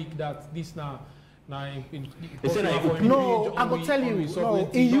the public that this now. No, I will tell you. No,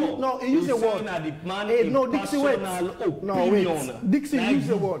 he used a word. No, Dixon, wait. No, wait. Dixon used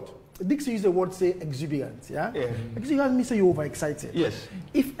a word. Dixon used the word say exuberant, yeah? Exuberant means say you're overexcited. Yes.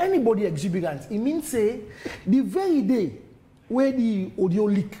 If anybody exuberant, it means say the very day where the audio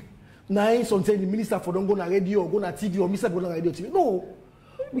leak, now sometimes the minister for don't go on radio or go on TV or minister go on radio TV. No,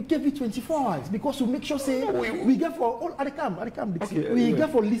 we gave it 24 hours because we make sure say we get for all at the camp Dixon. Okay, we get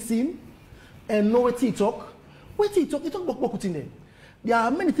for listen and know what he talk. What he talk about in there. There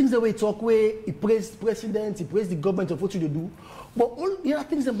are many things that we talk where he praised the president, he praised the government of what you do. But all the other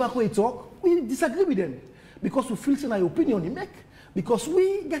things in back where he talk, we disagree with them. Because we feel in our opinion he make. Because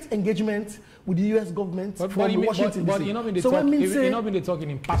we get engagement with the US government from Washington. But you're not been talking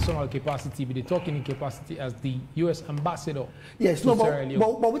in personal capacity, but they're talking in capacity as the US ambassador. Yes, no,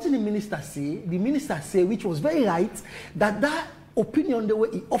 but what did the minister say? The minister say, which was very right, that opinion the way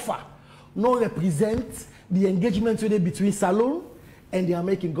he offer no represent the engagement today between Salon and the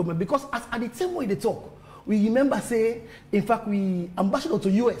American government, because at the same way they talk, we remember say, in fact, we ambassador to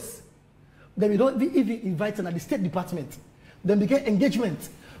US, then we don't even invite them at the State Department. Then we get engagement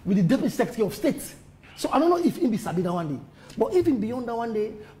with the Deputy Secretary of State. So I don't know if in be sabi that one day, but even beyond that one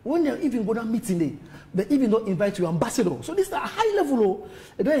day, when they even go down meeting day, they even don't invite you ambassador. So this is a high level.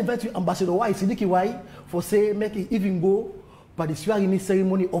 They don't invite you ambassador. Why? Sidiki why? For say make it even go by the swearing-in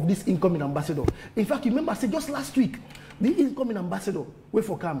ceremony of this incoming ambassador. In fact, remember, say just last week, the incoming ambassador, wait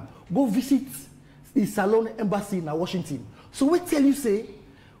for come, go visit the Salon embassy in Washington. So we tell you, say,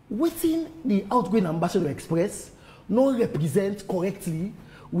 waiting the outgoing ambassador express, no represent correctly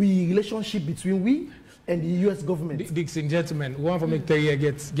the relationship between we and the U.S. government. Dixon, gentlemen, we want to make Terry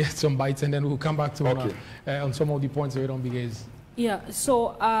get some bites, and then we'll come back to on some of the points we don't begin. Yeah,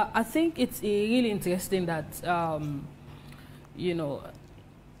 so I think it's really interesting that, you know,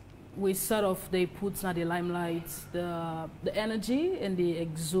 we sort of, they put in the limelight the energy and the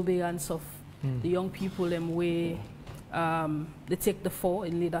exuberance of the young people and way they take the fall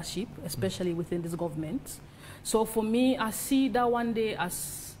in leadership, especially within this government. So for me, I see that one day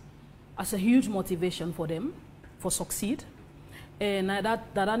as a huge motivation for them for succeed. And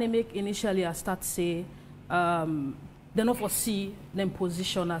that dynamic initially I start to say, they not foresee them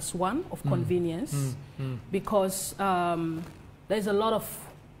position as one of convenience because there's a lot of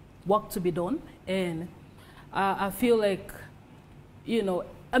work to be done. And I feel like, you know,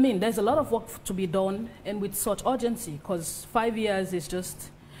 I mean, there's a lot of work to be done and with such urgency because 5 years is just,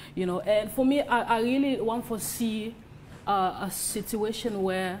 you know, and for me, I really want to see a situation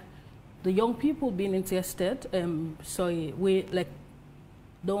where the young people being interested, we like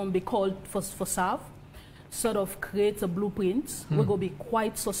don't be called for serve, sort of create a blueprint, we're going to be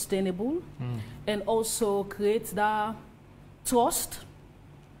quite sustainable and also create that trust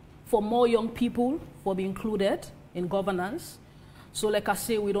for more young people for being included in governance. So like I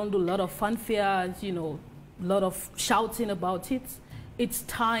say, we don't do a lot of fanfare, you know, a lot of shouting about it. It's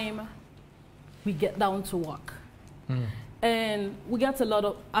time we get down to work. And we get a lot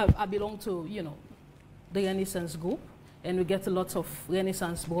of, I belong to, you know, the Renaissance group, and we get a lot of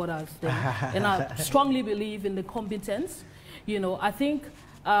Renaissance brothers there. And I strongly believe in the competence. You know, I think,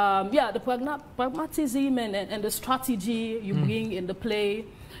 yeah, the pragmatism and the strategy you bring in the play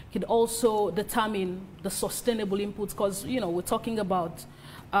can also determine the sustainable inputs because, you know, we're talking about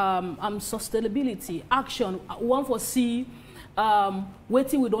sustainability, action. One for see,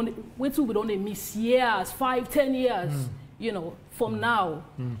 waiting we don't miss years, 5, 10 years, you know, from now,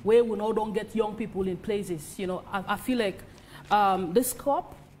 where we now don't get young people in places. You know, I feel like this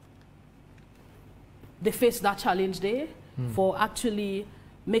crop, they face that challenge there for actually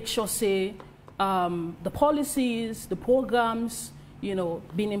make sure, say, the policies, the programs, you know,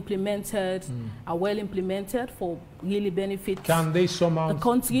 being implemented, are well implemented for really benefit the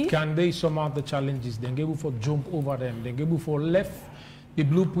country. Can they surmount the challenges? Then get for jump over them. Then get for left the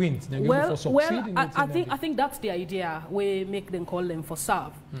blueprint. Then get for succeed. I think that's the idea. We make them call them for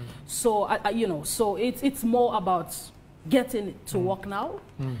serve. So you know, so it's more about getting it to work now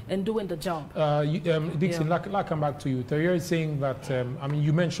and doing the job. Dixon, I'll come back to you. Terry is saying that, I mean,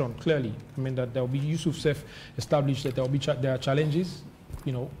 you mentioned clearly, I mean, that there will be, Yusuf Sef established that there will be there are challenges,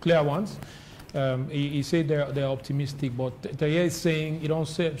 you know, clear ones. He said they're optimistic, but Terry is saying, you don't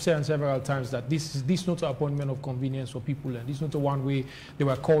say several times that this is not an appointment of convenience for people, and this is not the one way they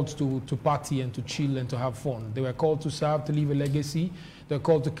were called to party and to chill and to have fun. They were called to serve, to leave a legacy. They're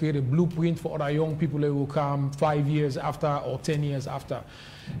called to create a blueprint for other young people that will come 5 years after or 10 years after.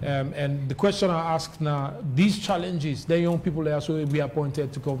 And the question I ask now, these challenges, the young people that also will be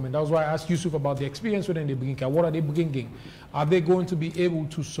appointed to government. That's why I asked Yusuf about the experience when they bring. What are they bringing? Are they going to be able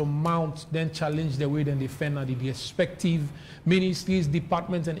to surmount, then challenge the way then they fend at the respective ministries,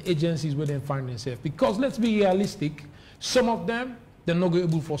 departments, and agencies where they find themselves? Because let's be realistic, some of them, they're not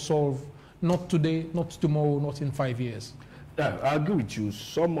able to solve, not today, not tomorrow, not in 5 years. Yeah, I agree with you.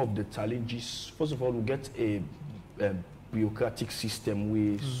 Some of the challenges, first of all, we get a bureaucratic system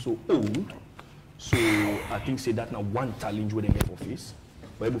way so old. So I think say that now one challenge where they get for face.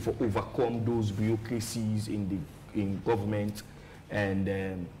 We're able to overcome those bureaucracies in government, and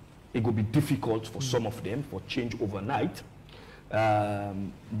it will be difficult for some of them for change overnight.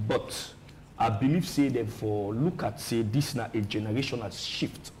 But I believe say that for look at say this now a generational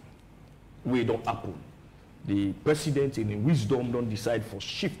shift where it don't happen. The president in wisdom don't decide for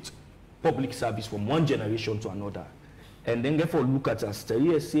shift public service from one generation to another. And then therefore look at as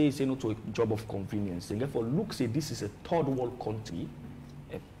Terry say not to a job of convenience. And therefore look say this is a third world country,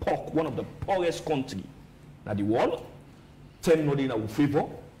 one of the poorest country in the world. 10 not in our favor.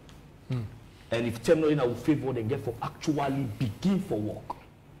 And if 10 not in our favor, they get for actually begin for work.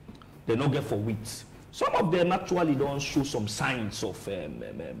 They not get for weeks. Some of them actually don't show some signs of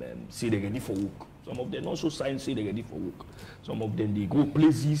say they're ready for work. Some of them also signs say they're ready for work. Some of them they go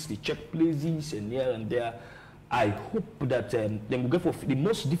places, they check places, and here and there. I hope that they will get for the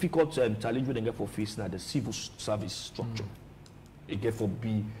most difficult challenge we get for face now the civil service structure. It get for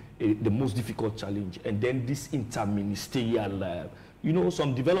be the most difficult challenge, and then this interministerial you know,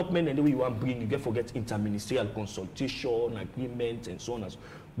 some development and the way you want to bring, you get forget interministerial consultation, agreement, and so on as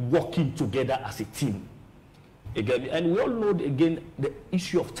working together as a team. Again, and we all know, again, the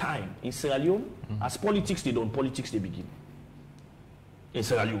issue of time in Sierra Leone. As politics they done, politics they begin. In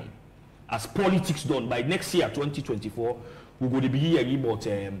Sierra Leone. As politics done, by next year, 2024, we're going to be hearing about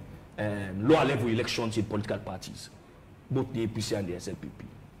lower level elections in political parties, both the APC and the SLPP.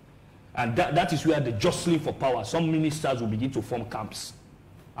 And that is where the jostling for power, some ministers will begin to form camps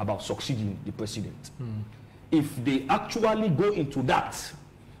about succeeding the president. If they actually go into that,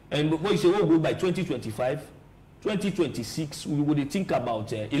 and what you say, oh, go by 2025, 2026, we would think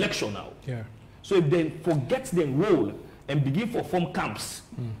about election now. Yeah. So if they forget their role and begin to form camps,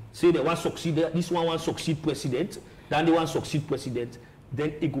 say they want to succeed, this one wants to succeed president, then they want to succeed president,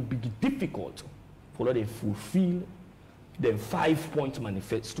 then it will be difficult for them to fulfill the 5-point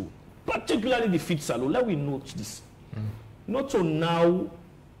manifesto. Particularly the fifth salon, let we note this. Not so now,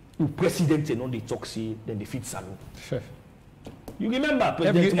 the president and on the talk say, then the fifth salon. Sure. You remember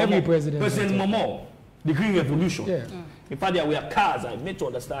President Momo, the Green Revolution. Yeah. In fact, there were cars. I made to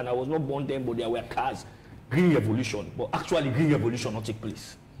understand. I was not born then, but there were cars. Green Revolution. But actually, Green Revolution not take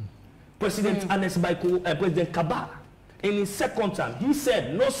place. President Anes Baiko and President Kaba, in his second time, he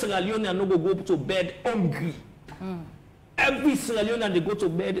said, no Sierra Leonean no go to bed hungry. Every Sierra Leonean they go to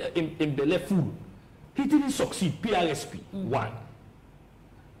bed in belly full. He didn't succeed. PRSP. One.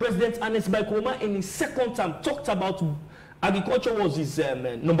 President Anes Baiko in his second time talked about agriculture was his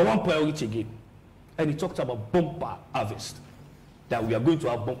 #1 priority again. And he talked about bumper harvest. That we are going to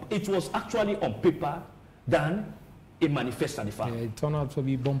have bumper. It was actually on paper than a manifesto at the farm. Yeah, it turned out to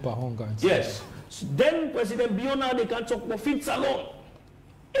be bumper hunger. Yes. So then President Biona, they can talk about feed salon.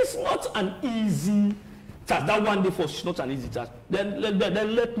 It's not an easy task. That one day for it's not an easy task. Then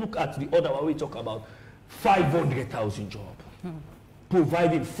let's look at the other one we talk about 500,000 jobs.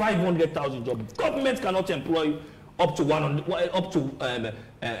 Providing 500,000 jobs. Government cannot employ up to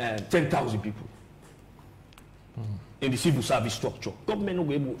 10,000 people in the civil service structure. Government will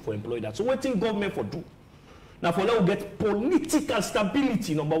be able to employ that. So what think government for do? Now for now we get political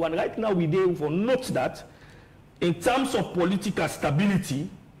stability, number one. Right now we do for note that in terms of political stability,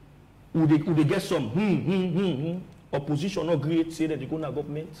 would they get some opposition not great say that they go to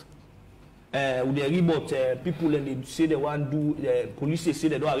government? Would they read about people and they say they want to do police say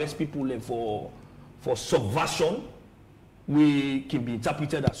they don't arrest people for subversion, we can be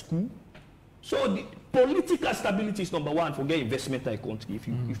interpreted as coup. So the political stability is number one. Forget investment in a country.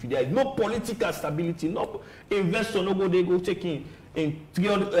 If there is no political stability, no investor no go they go taking in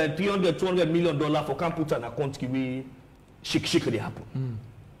 $200 million for can put in a country where shake they happen.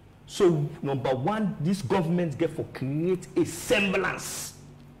 So number one, this government get for create a semblance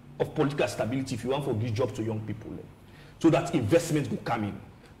of political stability if you want for give job to young people, so that investment will come in.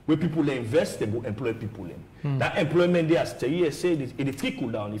 Where people invest, they will employ people. That employment there, as Terry said, it trickle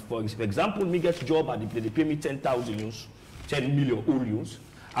down. If, for example, me get job and they pay me 10,000 euros, 10 million euros,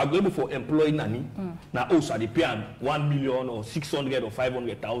 I'm able for employ nanny. Now also they pay 1 million or 600 or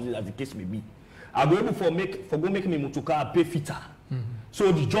 500,000 as the case may be. I'm able for go make me motoka pay fitter.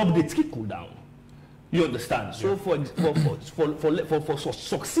 So the job they trickle down. You understand? So for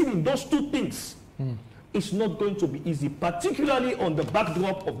succeeding those two things. It's not going to be easy, particularly on the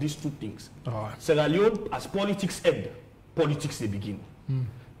backdrop of these two things. Sierra Leone, as politics end, politics they begin.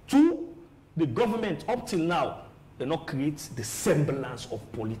 Two, the government up till now, they not create the semblance of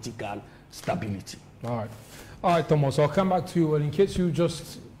political stability. All right, Thomas, I'll come back to you. And in case you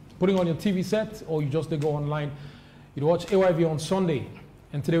just putting on your TV set or you just go online, you watch AYV on Sunday.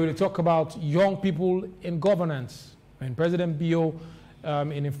 And today we'll talk about young people in governance. And President Bio,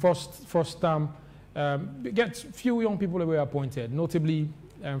 in the first term, get few young people that were appointed, notably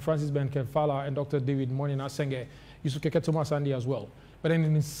Francis Ben Kefala and Dr. David Monina Senge, Yusuf Keke Thomas Andy as well. But then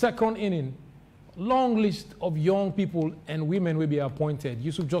in the second inning, long list of young people and women will be appointed.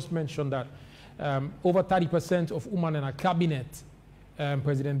 Yusuf just mentioned that over 30% of women in a cabinet,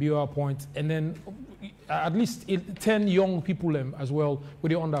 President Bio appoint, and then at least 10 young people as well,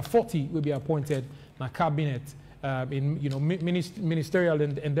 with the under 40 will be appointed in a cabinet. In ministerial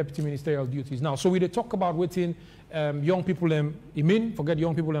and deputy ministerial duties. Now, so we talk about waiting young people forget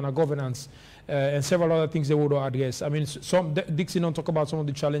young people in our governance and several other things they would address. I mean, Dixon don't talk about some of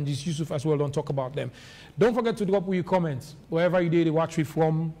the challenges. Yusuf as well don't talk about them. Don't forget to drop your comments wherever you did watch it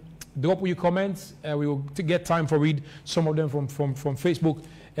from. Drop your comments. We will get time for read some of them from Facebook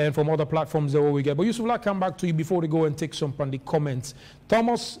and from other platforms that we get. But Yusuf, I'll come back to you before we go and take some from the comments.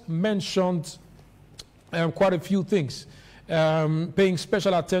 Thomas mentioned quite a few things, paying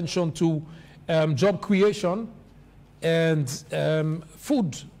special attention to job creation and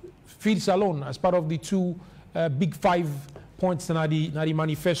feed salon as part of the two big 5 points in the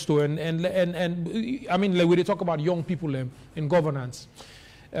manifesto. And I mean, like, when they talk about young people in governance,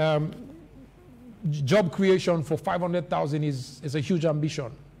 job creation for 500,000 is a huge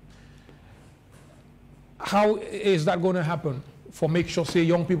ambition. How is that going to happen? For make sure, say,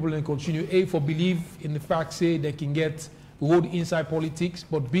 young people and continue, A, for believe in the fact, say, they can get road inside politics,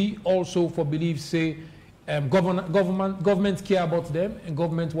 but B, also for believe, say, government care about them, and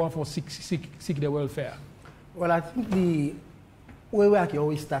government want for seek their welfare. Well, I think the way I can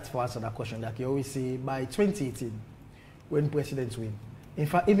always start for answer that question, like you always say, by 2018, when presidents win, in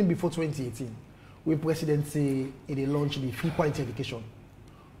fact, even before 2018, when presidents say they launch the free quality education,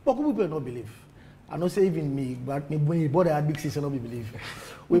 but people will not believe. I don't say even me, but when you bought a big system, I don't believe.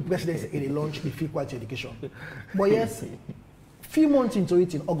 When presidents say they launch the free quality education. But yes, few months into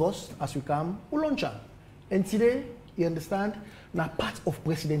it in August, as we come, we launch it. And today, you understand, now part of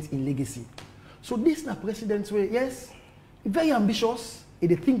presidents in legacy. So this is president's way, yes, very ambitious,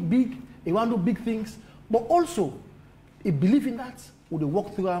 they think big, they want to do big things, but also, they believe in that, or they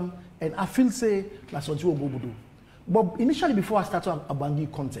work through them, and I feel say, that's what you will go do. But initially, before I start to abandon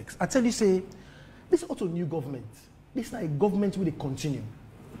context, I tell you, say, this is also new government. This is not a government where they continue.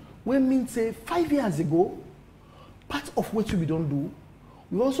 We mean, say, 5 years ago, part of what we don't do,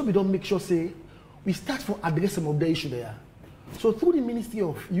 we also we don't make sure, say, we start for address some of the issue there. So through the Ministry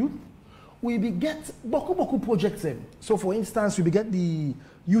of Youth, we get boku projects. So for instance, we get the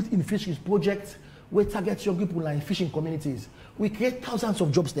Youth in Fisheries project, where target young people in fishing communities. We create thousands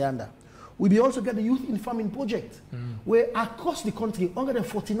of jobs there under. We also get the Youth in Farming project, where across the country,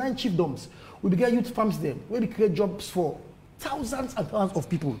 149 chiefdoms, we get youth farms there, where we create jobs for thousands and thousands of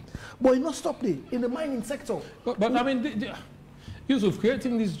people. But it not stop there in the mining sector. But I mean, Yusuf,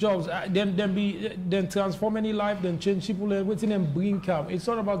 creating these jobs, then transform any life, then change people, and within them bring calm. It's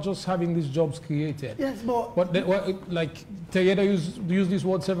not about just having these jobs created. Yes, but like Tegeda use this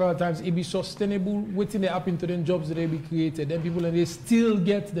word several times. It be sustainable within they happen to them jobs that they be created. Then people and they still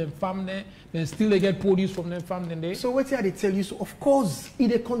get them farm there, then still they get produce from them farm there. So what they tell you? So of course,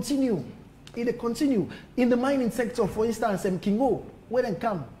 it continue. It continue in the mining sector. For instance, Kingo, where they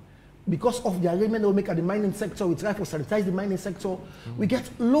come. Because of the arrangement we make at the mining sector, we try to sanitize the mining sector. We get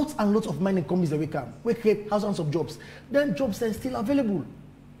lots and lots of mining companies that we come. We create thousands of jobs. Then jobs are still available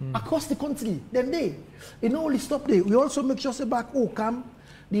across the country. Then it not only stop there. We also make sure say back, come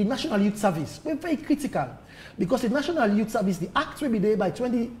the National Youth Service. We're very critical because the National Youth Service, the act will be there by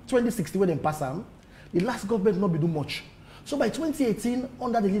 2016 when they pass them. The last government not be do much. So by 2018,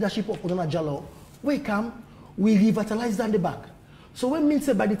 under the leadership of Odona Jallo, we come, we revitalize down the back. So what means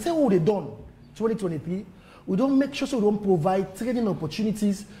by the time we're done, 2023, we don't make sure we don't provide training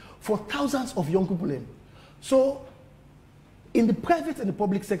opportunities for thousands of young people. So in the private and the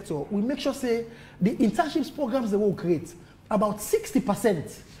public sector, we make sure say the internships programs they will create, about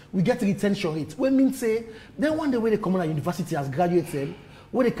 60% we get retention rate. What means say then one day when they come out of university as graduates,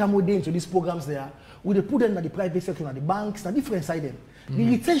 when they come into these programs there, we they put them in the private sector, at the banks, and different side them. The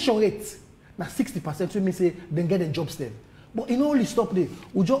retention rate now 60%, so means say then get the jobs there. But in only stop there,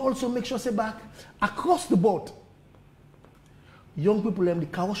 we just also make sure say back across the board. Young people, the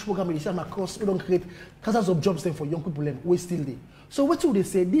car wash program, they say across, we don't create thousands of jobs then for young people, we still there. So what do they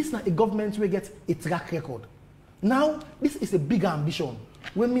say? This is not a government we get a track record. Now, this is a bigger ambition.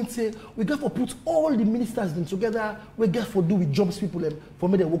 We mean say we got to put all the ministers in together, we got to do with jobs people for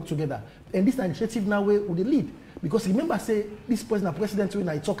me they work together. And this initiative now we will lead. Because remember say this president when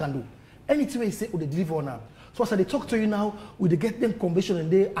I talk and do. Anything we say we deliver on now. So as they talk to you now, we get them convention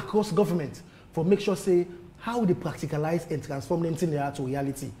and they across government for make sure say how they practicalize and transform them to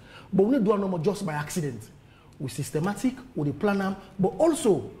reality. But we don't do no more just by accident. We systematic, we plan them, but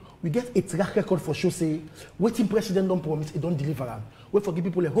also we get a track record for sure say waiting president don't promise, it don't deliver them. We forgive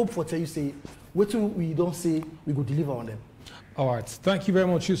people a hope for tell you say wait till we don't say we go deliver on them. All right, thank you very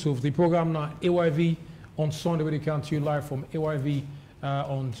much, Yusuf. The program now AYV on Sunday where they come to you live from AYV.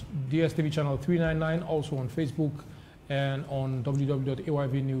 On DSTV channel 399, also on Facebook and on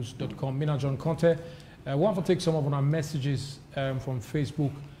www.ayvnews.com. Mina John Conte. I want to take some of our messages from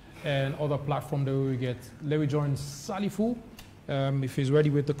Facebook and other platforms that we get. Let me join Salifu if he's ready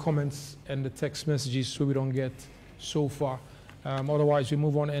with the comments and the text messages so we don't get so far. Otherwise, we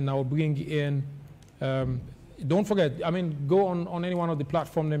move on and I'll bring in. Don't forget, I mean, go on any one of the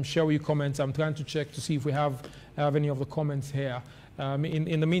platforms and share your comments. I'm trying to check to see if we have any of the comments here.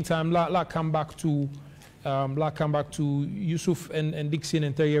 In the meantime, let's come back to I'll come back to Yusuf and Dixon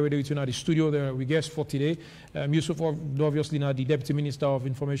and Terry Radio between the studio. There we guest for today. Yusuf obviously now the Deputy Minister of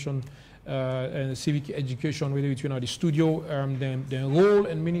Information and Civic Education radio between the studio. The role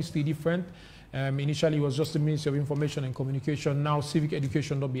and ministry different. Initially, it was just the Ministry of Information and Communication. Now, civic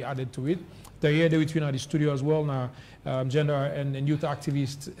education will be added to it. They're here between the studio as well. Now, gender and youth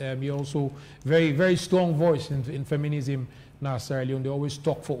activists. You're also very strong voice in feminism. Now, Sierra Leone, they always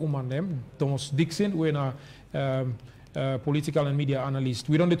talk for women. Them. Thomas Dixon, we're a political and media analyst.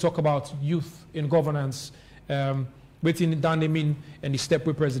 We don't talk about youth in governance. Waiting down the mean and the step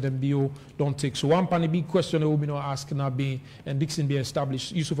where President Bio don't take. So one pan big question that will be now asked now be and Dixon be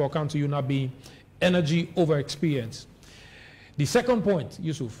established. Yusuf, I'll come to you now be energy over experience. The second point,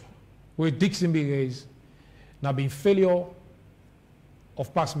 Yusuf, where Dixon be raised, now being failure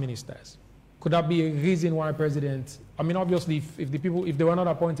of past ministers. Could that be a reason why President? I mean, obviously, if they were not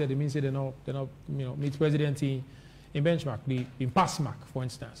appointed, it means they're not meet President in benchmark, in pass mark, for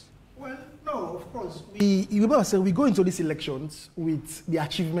instance. Well, no, of course. You remember, so we go into these elections with the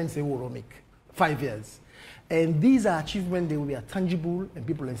achievements they will make, 5 years. And these are achievements, they will be tangible, and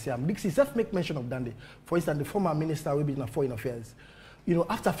people will say, Dixie, self make mention of Dande. For instance, the former minister will be in Foreign Affairs. You know,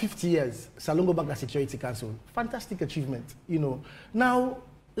 after 50 years, Salongo Bagda Security Council, fantastic achievement, you know. Now,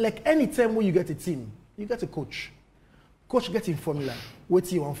 like any time when you get a team, you get a coach. Coach gets in formula, what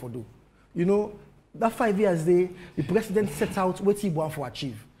he want to do. You know, that 5 years there, the president set out what he want to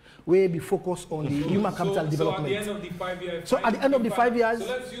achieve. Where be focused on the human capital development. So at the end of the 5 years. So at the end of the 5 years. So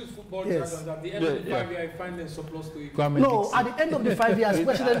let's use football terms. At the end of the 5 years, I find them surplus to you. No, at the end of the 5 years, the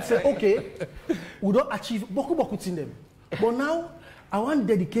president said, okay, we don't achieve boku in them. But now, I want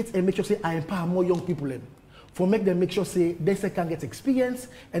to dedicate and make sure say I empower more young people in. For make them make sure say they can get experience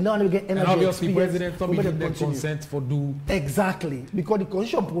and now they get energy. And obviously, president not give them consent for do. Exactly, because the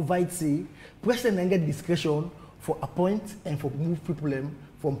constitution provides say president can get discretion for appoint and for move people in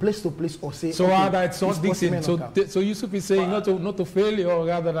from place to place or say. So okay, that's not Dixon. So Yusuf is saying not to failure, or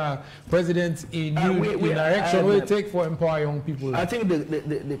rather that president in direction will take for empower young people. I think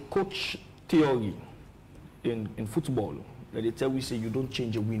the coach theory in football, that they tell we say you don't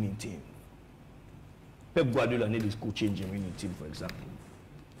change a winning team. Pep Guardiola need his coach change a winning team, for example.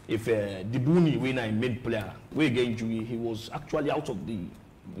 If Dibuni winner a mid player, we get injury, he was actually out of the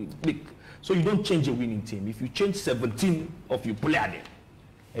league. So you don't change a winning team. If you change 17 of your players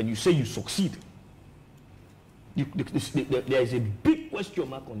and you say you succeed, there is a big question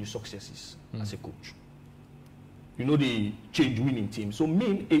mark on your successes as a coach. You know, they change winning team. So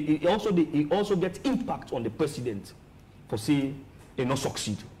it also gets impact on the president for say they not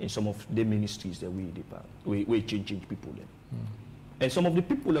succeed in some of the ministries that we change people then. And some of the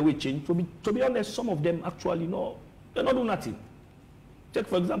people that we change, to be honest, some of them actually they're not doing nothing. Take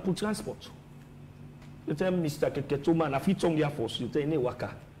for example transport. You tell Mr. Keketoma, if it's on Air Force, you tell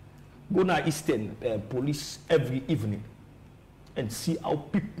Waka, go to Eastern police every evening and see how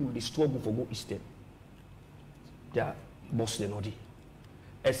people they struggle for go Eastern. Yeah, boss the Nodi.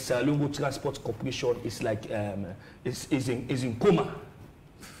 As Lungo Transport Corporation is like is in coma.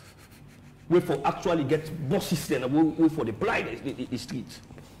 Wait for actually get boss system and wait for the blind the streets.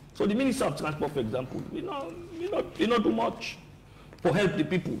 So the Minister of Transport, for example, we not do much for help the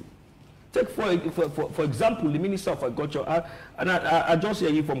people. Take for example the Minister of Agriculture. I just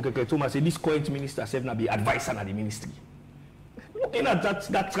hear you from Keketoma say this current minister said na be advisor at the ministry. Looking at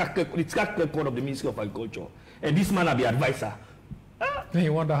that track record of the Ministry of Agriculture, and this man na be advisor. Then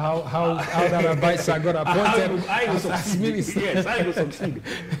you wonder how that advisor got appointed as minister. Yes, I will succeed.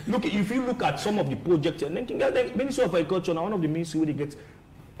 Look, if you look at some of the projects, and then the Ministry of Agriculture now one of the ministries where they get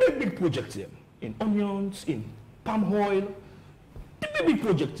big projects there in onions, in palm oil, big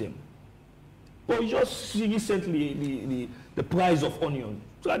projects there. Well, you just see recently the price of onion.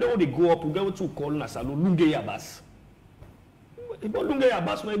 So I don't want to go up. We go to call Nasalo Lunge Yabas. But Lunge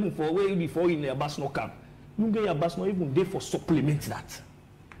Yabas not even for way before in Yabas no camp. Lunge Yabas not even there for supplement that.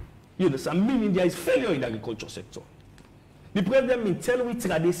 You understand? Meaning there is failure in the agriculture sector. The president will tell me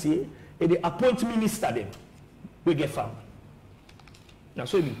they say and they appoint minister them. We get farm. Now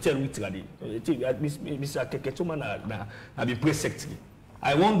so he will tell me Mr. Keketoma na be press secretary.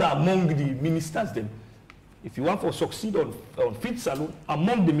 I wonder among the ministers then, if you want to succeed on feed salon,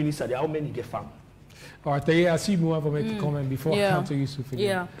 among the ministers, how many get farm? All right, I see you want to make a comment before I come to Yusuf again.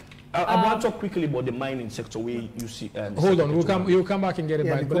 Yeah. I want to talk quickly about the mining sector where you see. Hold on, you'll come back and get it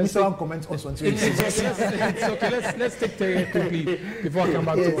back. But let's comment also on Twitter. Okay, let's take Terry quickly before I come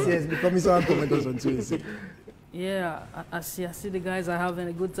back to Yes, the commission comment also on Twitter. Yeah, I see the guys are having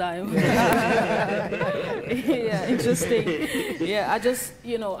a good time. Yeah, interesting. Yeah, I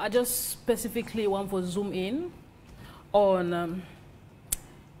just specifically want to zoom in on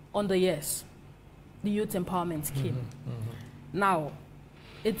the YES, the Youth Empowerment Scheme. Now,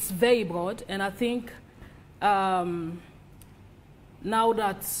 it's very broad, and I think now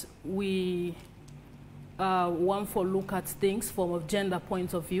that we want to look at things from a gender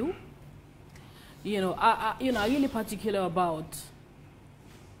point of view, I really particular about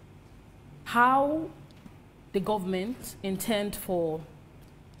how the government intend for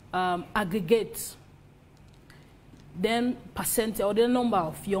aggregate then percentage or the number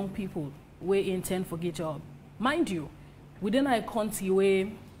of young people we intend for get job. Mind you, within our country where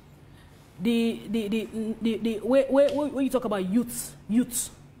when you talk about youth,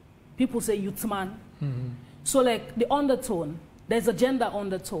 people say youth man. So like the undertone, there's a gender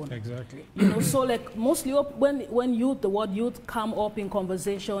undertone. Exactly. So like mostly when the word youth come up in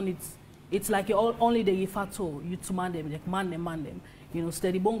conversation, it's like only the refer to youth man them, like man them.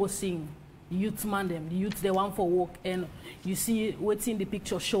 Steady bongo sing, youth man them, the youth they want for work, and you see what's in the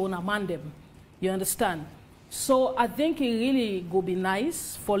picture showing a man them. You understand? So I think it really go be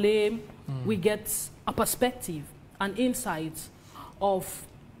nice for we get a perspective and insight of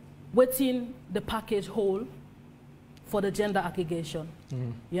what's in the package whole for the gender aggregation.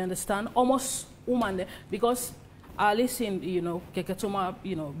 You understand? Almost woman, because I listen, Keketoma,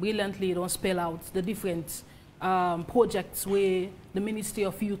 brilliantly don't spell out the different projects where the Ministry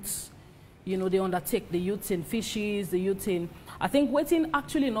of Youth, they undertake, the youth in fisheries, the youth in, I think waiting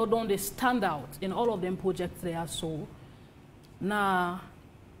actually not only stand out in all of them projects they are so. Now,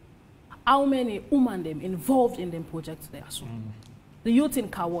 how many women them involved in them projects they are so? The youth in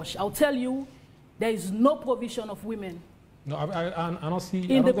Kawash, I'll tell you, there is no provision of women. No, I don't see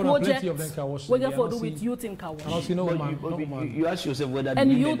in the project. Plenty of them Kawash. What therefore do with youth in Kawash? I don't see no woman. You ask yourself whether the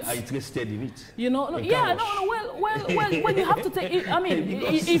women are interested in it. Well, you have to take it. I mean,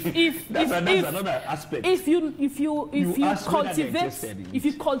 that's another aspect. If you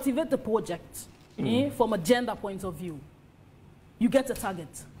cultivate the project from a gender point of view, you get a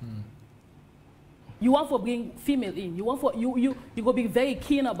target. You want to bring female in. You go be very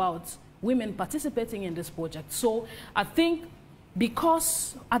keen about women participating in this project. So I think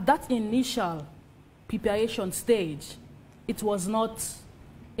because at that initial preparation stage, it was not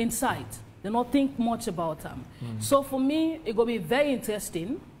in sight. They not think much about them. So for me, it will be very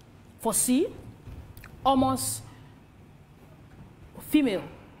interesting for see almost female,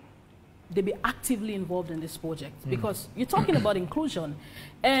 they be actively involved in this project because you're talking about inclusion,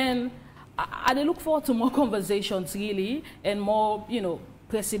 and I look forward to more conversations really and more,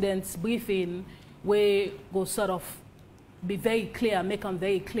 president's briefing where go sort of be very clear, make them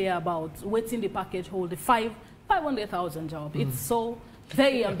very clear about what's in the package hold, the 500,000 job. It's so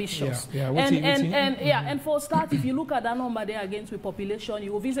very ambitious. And for a start, if you look at that number there against with population,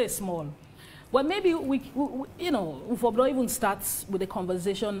 you will be very small. Well, maybe we if we don't even start with the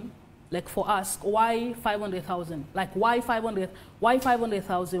conversation, like for us, why 500,000? Like why 500? Why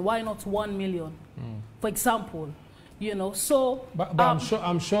 500,000? Why not 1 million? For example. So. But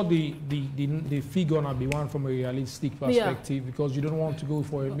I'm sure the figure will be one from a realistic perspective because you don't want to go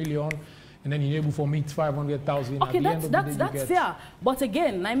for 1 million and then you're able to meet 500,000. Okay, that's fair. But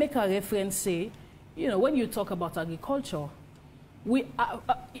again, I make a reference say, when you talk about agriculture,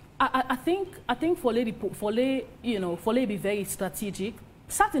 I think for be very strategic.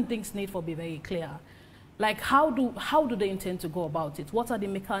 Certain things need to be very clear. Like how do they intend to go about it? What are the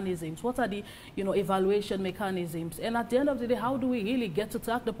mechanisms? What are the evaluation mechanisms? And at the end of the day, how do we really get to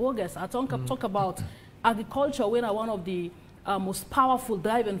track the progress? I talk about agriculture when one of the most powerful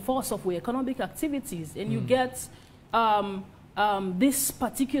driving force of our economic activities, and you get this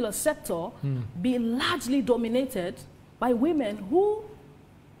particular sector being largely dominated by women who,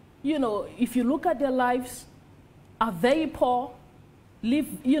 if you look at their lives, are very poor, live,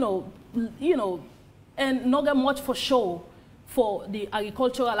 and not get much for show for the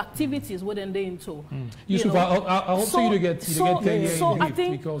agricultural activities within they into. Yusuf, I hope you get 10 years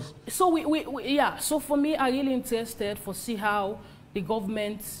because so for me, I'm really interested for see how the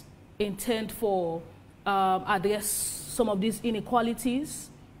government intend for address some of these inequalities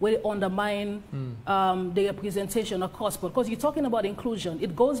where they undermine the representation across. Because you're talking about inclusion,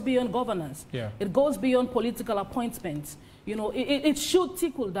 it goes beyond governance. It goes beyond political appointments. It should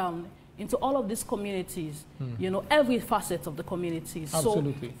trickle down into all of these communities, every facet of the communities.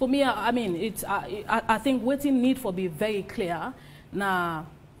 Absolutely. So for me, I mean, I think waiting need for be very clear. Now,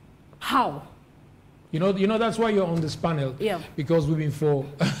 how You know that's why you're on this panel. Yeah. Because we've been for,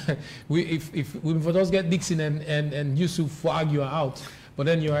 if we for just get Dixon and Yusuf for argue out, but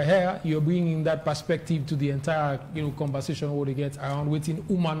then you're here, you're bringing that perspective to the entire conversation what they get around waiting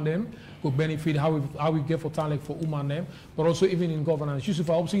woman them could benefit how we get for talent for woman them, but also even in governance. Yusuf,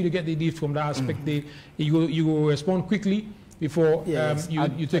 I hope so you get the idea from that aspect. You will respond quickly before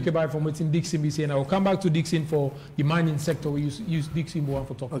you take a bite from waiting Dixon be saying. I will come back to Dixon for the mining sector. We use Dixon more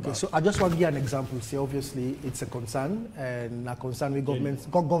for talking about. Okay, so I just want to give an example. Say obviously it's a concern, and a concern with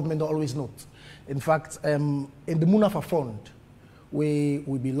government don't always note. In fact, in the Munafa Fund, we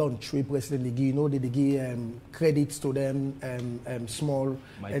be launched, we president they give credits to them, small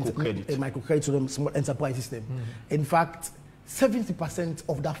microcredit to them, small enterprise system. In fact, 70%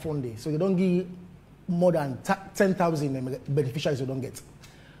 of that funding, so they don't give more than 10,000 beneficiaries you don't get.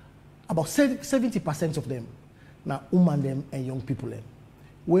 About 70% of them now women them and young people them.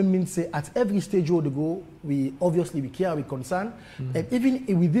 We mean say at every stage where they go, we obviously care, we concern, and even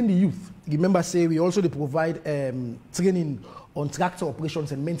within the youth. Remember, say we also provide training on tractor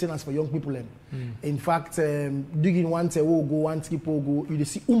operations and maintenance for young people. In fact, digging one go, one triple go, you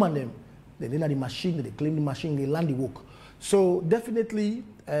see women them. They enter the machine, they clean the machine, they land the work. So definitely,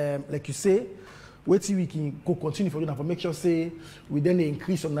 like you say, wait till we can continue for you now for make sure say we then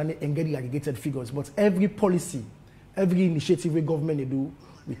increase on and get the aggregated figures. But every policy, every initiative we government they do,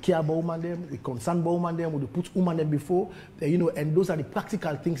 we care about women them, we concern about women them, we put women them before, and those are the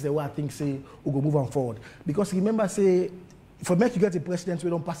practical things that I think say we go move on forward. Because remember say, for make you get a president,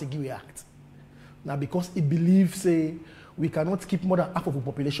 we don't pass a Give Act. Now because it believes say we cannot keep more than half of the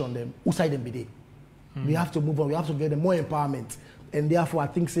population them outside them be there. We have to move on, we have to get them more empowerment. And therefore, I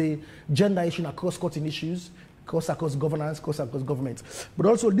think, say, gender issue are cross-cutting issues, across governance, across government. But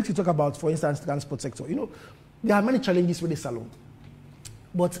also, this you talk about, for instance, transport sector. There are many challenges with the salon.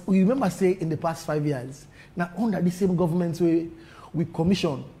 But we remember, say, in the past 5 years, now under the same government, we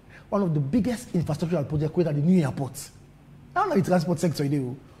commissioned one of the biggest infrastructural projects at the new airport. Not only the transport sector,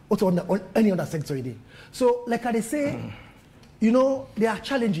 also on any other sector. So, like I say, there are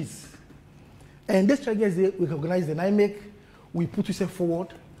challenges. And these challenges, we recognize them. We put yourself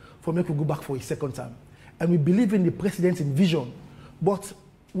forward for make we go back for a second time. And we believe in the president's vision. But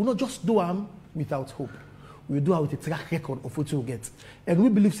we not just do them without hope. We do it with a track record of what we'll get. And we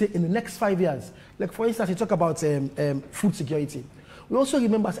believe, say, in the next 5 years, like for instance, you talk about food security. We also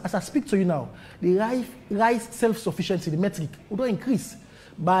remember, as I speak to you now, the rice self-sufficiency, the metric, will not increase.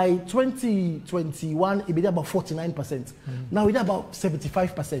 By 2021, it will be about 49%. Now it's about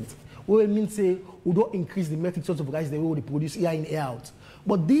 75%. What it means say we don't increase the metric sort of rice the way we produce year in, year out.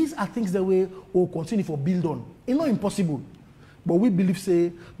 But these are things that we will continue for build on. It's not impossible. But we believe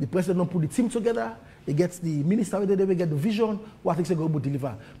say the president don't put the team together, he gets the minister where they get the vision, what things they go to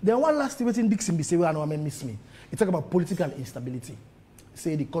deliver. Then one last thing in Dixon be say where I know I miss me. He talk about political instability.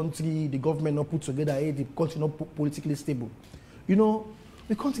 Say the country, the government not put together, the country not politically stable.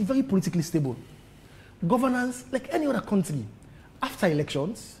 The country is very politically stable. Governance, like any other country, after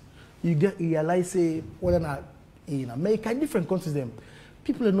elections, you realize, say, whether or not in America, in different countries,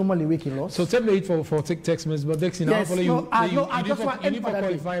 people are normally waking lost. So tell me it for text messages, but Dixon, yes, you need to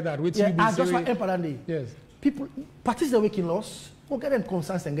qualify that. Which I just want to yes. People, parties that are waking lost, we'll get them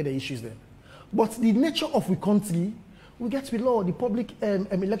concerns and get the issues there. But the nature of the country, we get with law, the Public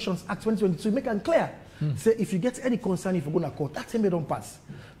Elections Act 2022, make it clear. Say, if you get any concern, if you go to court, that thing they don't pass.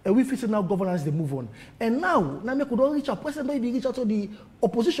 And we feel now governance, they move on. And now we could don't reach out. President don't reach out to the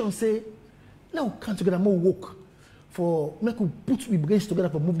opposition, say, now we come together more work for make we put we brains together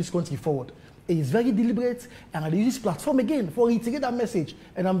for move this country forward. It is very deliberate, and I use this platform again for reiterate that message.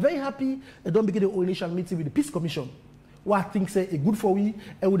 And I'm very happy I don't begin the initial meeting with the Peace Commission. What I think say a good for we,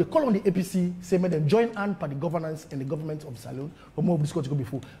 and with the call on the APC, say make them join hand by the governance and the government of Salone for more of this country go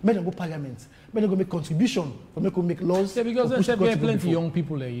before. Make them go parliament, make them go make contribution, for make laws. Yeah, because there are plenty of young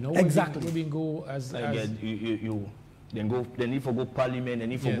people there, Exactly. We go as they need to go parliament, they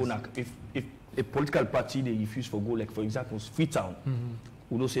need to go if a political party they refuse to go, like for example, Freetown,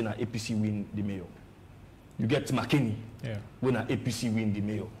 we don't say na APC win the mayor. You get McKinney, when na APC win the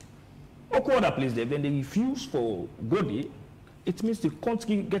mayor. Or other place there, when they refuse for go there, it means the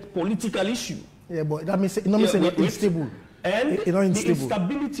country get political issue. Yeah, but that means it's unstable. And the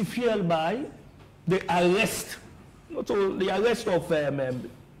instability fueled by the arrest, not all the arrest of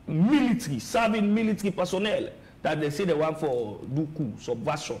military, serving military personnel that they say they want for do coup,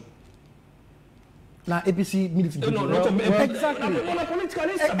 subversion. Now APC military.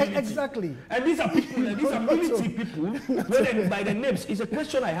 Exactly. Exactly. And these are people, these are military people. By the names, it's a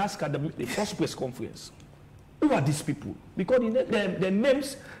question I asked at the first press conference. Who are these people? Because the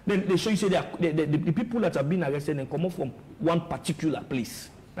names, they show you say the people that have been arrested and come up from one particular place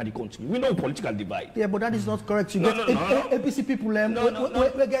in the country. We know political divide. Yeah, but that is not correct. You get APC people,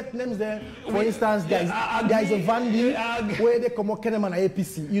 we get names there. For instance, there is a Vandy where they come up Keneman and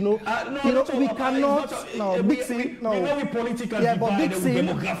APC. You know, we cannot. No, Dixon. No, we know we political yeah, divide. But Dixon.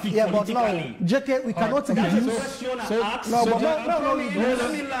 Demographic, Yeah, but no, JK, we cannot use.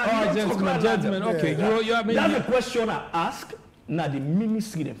 Gentlemen. Okay, that's the question I ask. Now the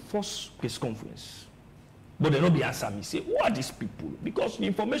ministry, the first press conference. But they don't be answer me. Say, who are these people? Because the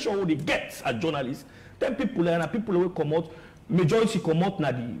information what they get as journalists, then people and people will come out, majority come out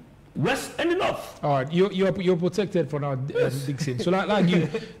now the west and the north. All right, you're protected for now, Dixon. So like you,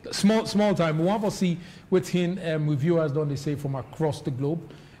 small time. We want to see what reviewers done they say from across the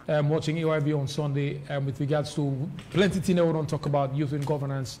globe. Watching AYV on Sunday with regards to plenty things they don't talk about youth in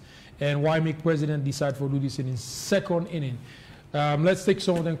governance and why make president decide to do this in his second inning. Let's take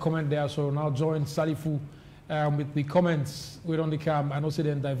some of them comment there. So now join Salifu. With the comments we on the cam, I know say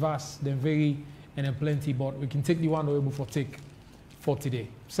they're diverse, they're very and then plenty, but we can take the one we're able to take for today.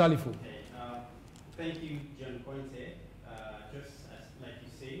 Salifu. Okay, thank you, John Pointe. Just as like you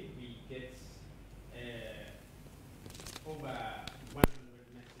say, we get over 100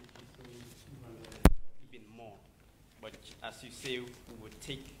 messages, going 200, even more. But as you say, we would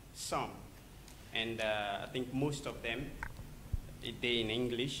take some, and I think most of them they're in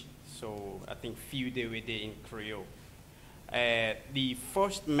English. So I think few they were there in Creole. The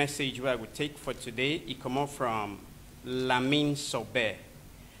first message I would take for today, it come up from Lamine Sobet,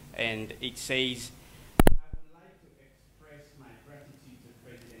 and it says, I would like to express my gratitude to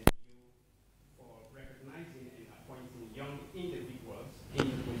President Yu for recognizing and appointing young individuals in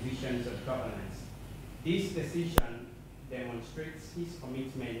positions of governance. This decision demonstrates his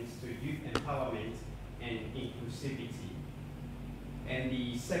commitment to youth empowerment and inclusivity. And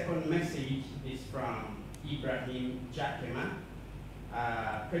the second message is from Ibrahim Jakema.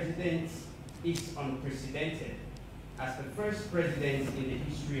 President is unprecedented as the first president in the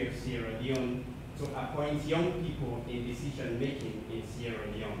history of Sierra Leone to appoint young people in decision making in Sierra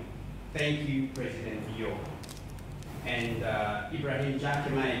Leone. Thank you, President Bio. And Ibrahim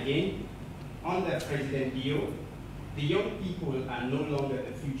Jakema again. Under President Bio, the young people are no longer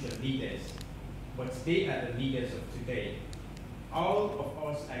the future leaders, but they are the leaders of today. All of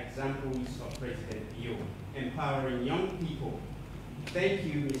us are examples of President Bio, empowering young people. Thank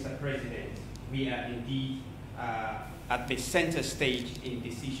you, Mr. President. We are indeed at the center stage in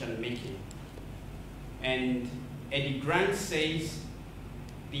decision making. And Eddie Grant says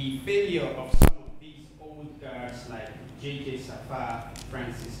the failure of some of these old guards like J.J. Safar,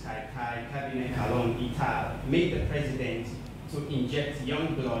 Francis Kaikai, Cabinet Kalon Ital made the president to inject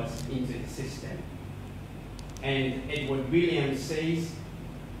young bloods into the system. And Edward Williams says,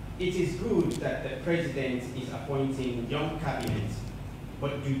 it is good that the president is appointing young cabinets,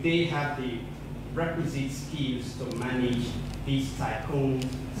 but do they have the requisite skills to manage these tycoon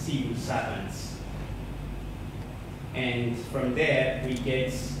civil servants? And from there, we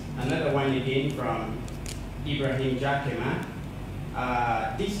get another one again from Ibrahim Jakema.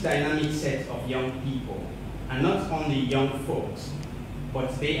 This dynamic set of young people are not only young folks,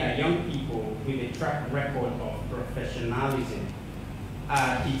 but they are young people with a track record of professionalism,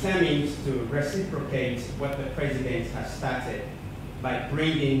 determined to reciprocate what the president has started by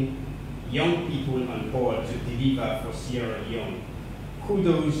bringing young people on board to deliver for Sierra Leone.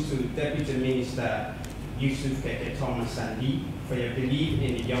 Kudos to Deputy Minister Yusuf Keke Thomas Sandi for your belief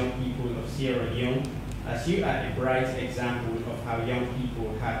in the young people of Sierra Leone, as you are a bright example of how young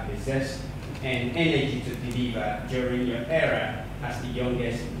people have the zest and energy to deliver during your era as the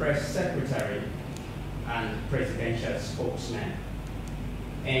youngest press secretary and presidential spokesman.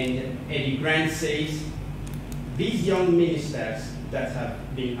 And Eddie Grant says, these young ministers that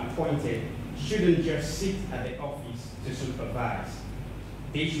have been appointed shouldn't just sit at the office to supervise.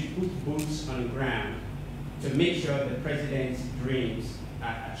 They should put boots on the ground to make sure the president's dreams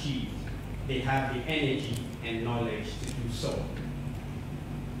are achieved. They have the energy and knowledge to do so.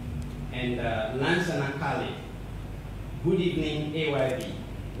 And Lansana Khalid, good evening AYB,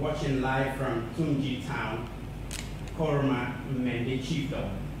 watching live from Tunji Town, Koroma Mende Chiefdom.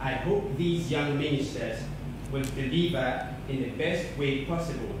 I hope these young ministers will deliver in the best way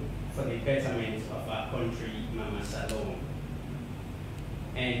possible for the betterment of our country, Mama Salome.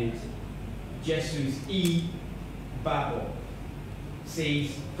 And Jesus E. Babo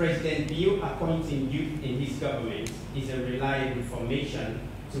says, President Bio appointing youth in his government is a reliable formation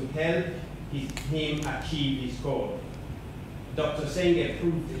to help him achieve his goal. Dr. Senge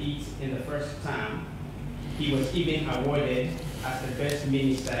proved it in the first term. He was even awarded as the best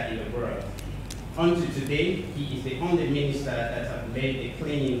minister in the world. Until today, he is the only minister that has led the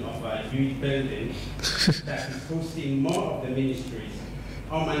cleaning of a youth building that is hosting more of the ministries.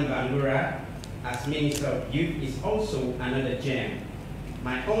 Oman Bangura, as Minister of Youth, is also another gem.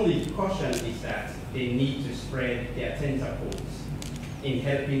 My only caution is that they need to spread their tentacles in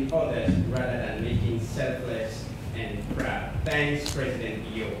helping others rather than making selfless and proud. Thanks, President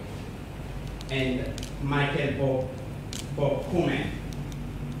Bio. And Michael Bob Kuman.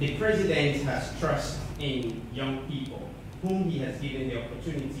 The President has trust in young people whom he has given the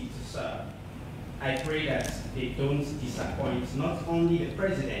opportunity to serve. I pray that they don't disappoint not only the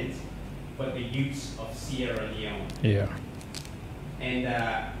President, but the youths of Sierra Leone. Yeah. And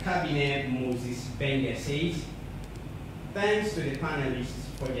Cabinet Moses Benga says, thanks to the panelists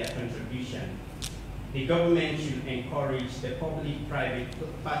for their contribution. The government should encourage the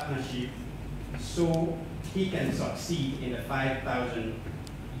public-private partnership so he can succeed in the 5,000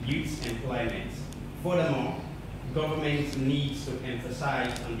 youth employment. Furthermore, government needs to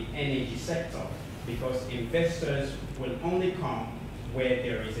emphasize on the energy sector because investors will only come where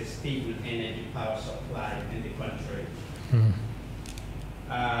there is a stable energy power supply in the country.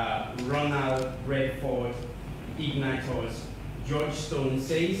 Ronald Redford, Ignators, George Stone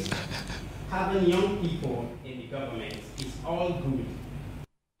says, having young people in the government is all good,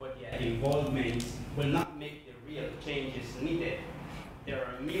 but their involvement will not make the real changes needed. There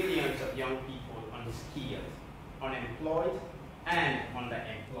are millions of young people unskilled, unemployed, and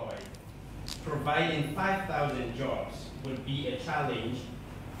underemployed. Providing 5,000 jobs will be a challenge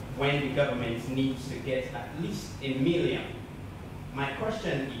when the government needs to get at least 1 million. My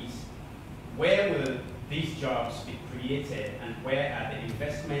question is, where will these jobs be created and where are the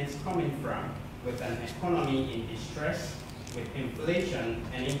investments coming from with an economy in distress, with inflation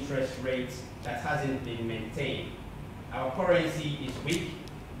and interest rates that hasn't been maintained? Our currency is weak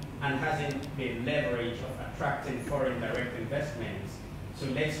and hasn't the leverage of attracting foreign direct investments. So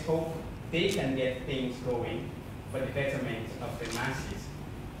let's hope they can get things going for the betterment of the masses.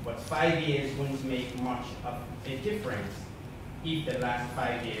 But 5 years won't make much of a difference if the last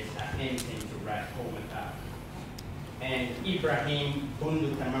 5 years are anything to write home about. And Ibrahim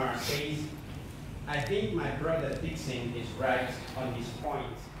Bundu Tamar says, I think my brother Dixon is right on his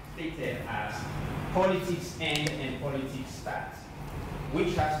point, stated as politics end and politics start,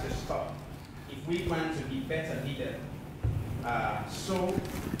 which has to stop if we want to be better leaders. So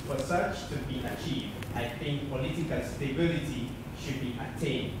for such to be achieved, I think political stability should be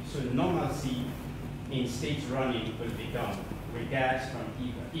attained, so normalcy in state running will be done. Regards from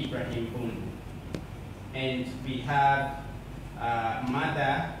Ibrahim Bundu. And we have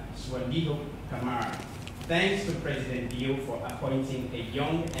Mada Swaliho Kamara. Thanks to President Bio for appointing a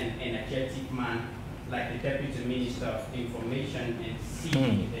young and energetic man like the Deputy Minister of Information and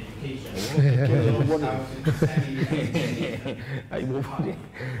Civic Education.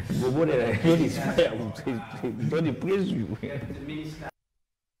 Don't praise you.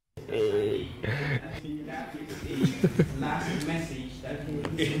 Last message that we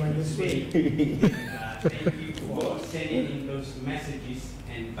want to say. Thank you for sending in those messages,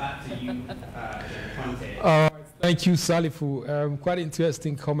 and back to you, Conte. Thank you, Salifu. Quite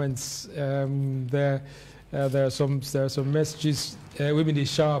interesting comments there. There are some messages within the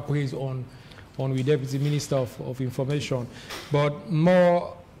shower praise on the Deputy Minister of Information, but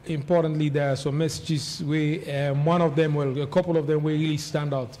more importantly, there are some messages where one of them, well, a couple of them will really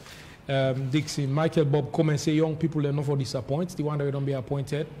stand out. Dixon, Michael Bob come and say young people are not for disappoint. They want they don't be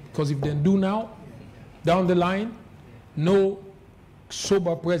appointed. Because if they do now, down the line, no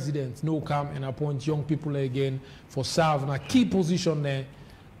sober president, no come and appoint young people again for serve in a key position there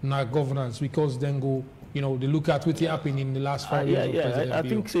in our governance, because then go, you know, they look at what happened in the last 5 years. Yeah, I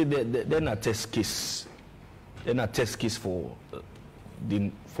think say they're a test case. They're a test case for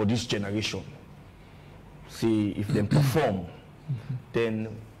this generation. See if they perform, then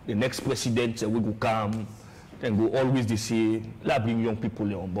the next president will come, then go always they say, let's bring young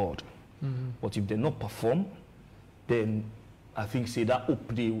people on board. But if they not perform, then I think say that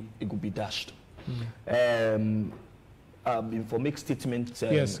hope it could be dashed. For make statement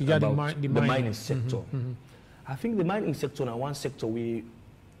yes, about the mining sector. I think the mining sector is one sector we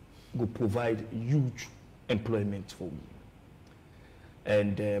will provide huge employment for me.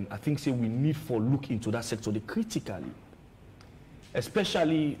 And I think say we need for look into that sector critically.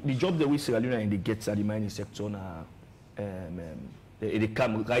 Especially the job that we Sierra Leone and they get at the mining sector now, they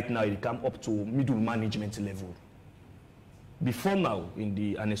come right now, they come up to middle management level. Before now, in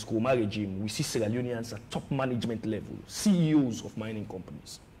the Anescoma regime, we see Sierra Leoneans at top management level, CEOs of mining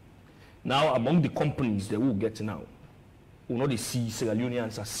companies. Now, among the companies that we'll get now, we'll not see Sierra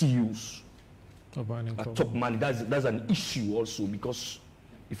Leoneans as CEOs. Top money. That's an issue also, because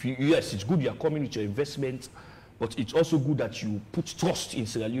if you, yes, it's good you are coming with your investment, but it's also good that you put trust in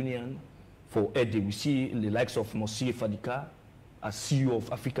Sierra Leonean for Ede. We see the likes of Monsieur Fadika as CEO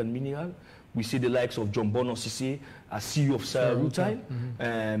of African Mineral. We see the likes of John Bono Sise as CEO of Sarah Rutile.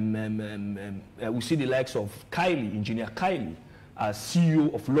 We see the likes of Kylie, Engineer Kylie, as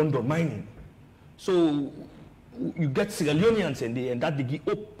CEO of London Mining. So you get Sierra Leoneans and that they give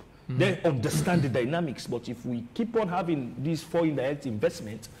up. They understand the dynamics. But if we keep on having these foreign direct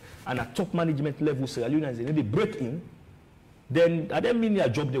investment and at top management level, Sierra Leoneans, and then they break in, then that doesn't mean a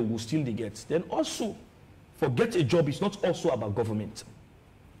job they will still get. Then also, forget a job is not also about government,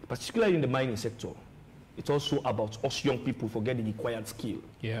 particularly in the mining sector. It's also about us young people for getting the required skill.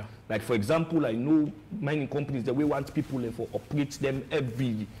 Yeah. Like for example, I know mining companies that we want people for operate them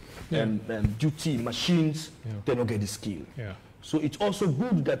every duty machines, they don't get the skill. Yeah. So it's also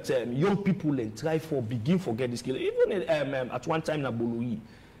good that young people try begin to get the skill. Even at one time in Abolui,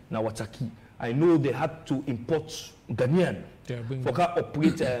 Nawataki, I know they had to import Ghanaian for to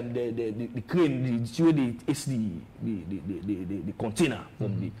operate the crane, the container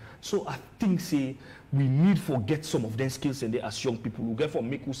from the. So I think we need to get some of them skills and they as young people. We get for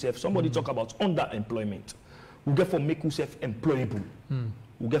make yourself. Somebody talk about underemployment. We get for make yourself employable.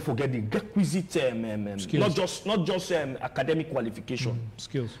 We get forget the requisite not just academic qualification.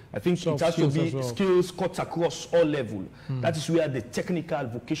 Skills. I think it has to be skills cut across all levels. That is where the technical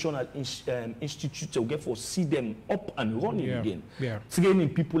vocational institutes will get for see them up and running again. Yeah. Training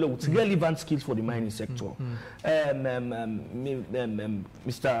people with relevant skills for the mining sector. Mr.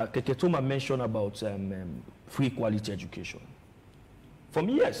 Keketoma mentioned about free quality education. For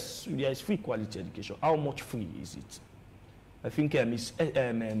me, yes, there is free quality education. How much free is it? I think Ms.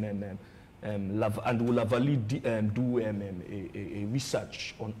 and Lavali do a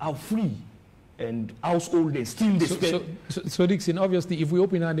research on how free and household they still spend. So Dixon, obviously, if we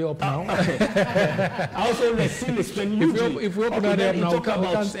open our day up now, household they still spend hugely. If we open our day up now,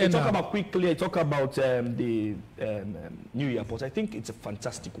 talk about quickly. Talk about the new airport. I think it's a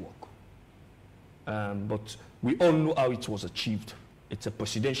fantastic work, but we all know how it was achieved. It's a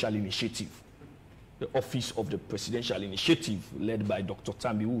presidential initiative. The Office of the Presidential Initiative, led by Dr.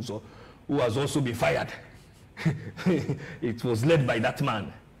 Tambi, who has also been fired. It was led by that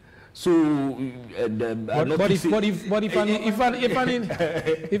man. So, if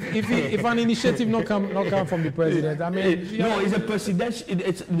an initiative not come from the president, I mean, no, it's a presidential.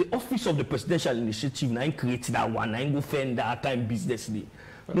 It's the Office of the Presidential Initiative. Now create that one. Now go fend that time business day.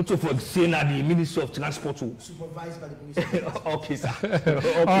 Not to for saying that the Minister of Transport supervised by the Minister. Okay, sir.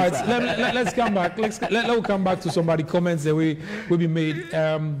 Okay, all right, let's come back. Let's come back to some of the comments that will be made.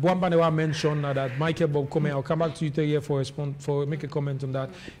 One mentioned that Michael Bob comment. I'll come back to you here for make a comment on that.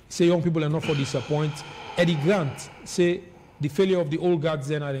 Say young people are not for disappoint. Eddie Grant say the failure of the old guards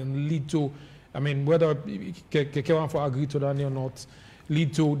then lead to, I mean, whether Kekewan for agree to that or not,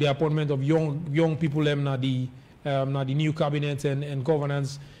 lead to the appointment of young people now the new cabinet and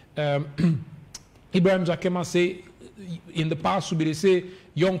governance. Ibrahim Jakema say in the past they say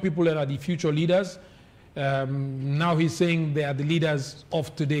young people that are the future leaders. Now he's saying they are the leaders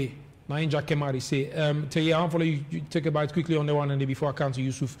of today. Now in Jakema they say. Hopefully you take a bite quickly on the one and then before I come to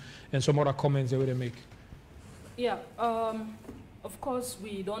Yusuf and some other comments that they make. Yeah. Of course,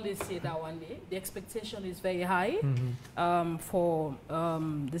 we don't say that one day. The expectation is very high for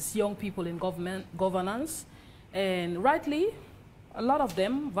these young people in governance. And rightly, a lot of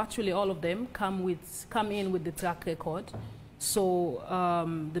them, virtually all of them, come in with the track record. So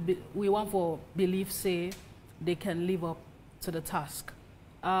we want for belief say they can live up to the task.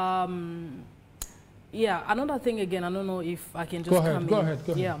 Yeah, another thing again, I don't know if I can just Go ahead.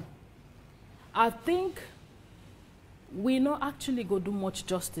 Yeah, I think we not actually go do much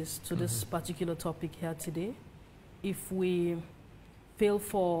justice to this particular topic here today if we fail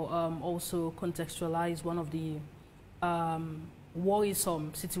for also contextualize one of the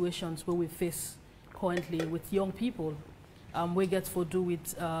worrisome situations where we face currently with young people. We get to do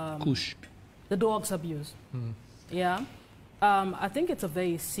with the drugs abuse. Yeah, I think it's a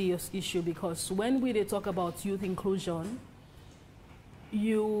very serious issue because when we talk about youth inclusion,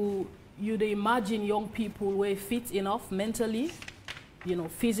 you imagine young people were fit enough mentally,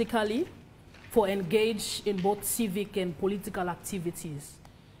 physically, for engage in both civic and political activities.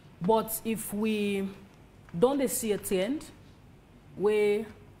 But if we don't see a trend where,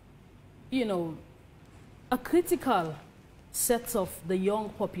 a critical set of the young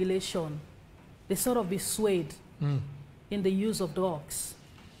population, they sort of be swayed in the use of drugs.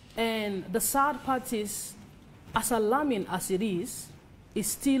 And the sad part is, as alarming as it is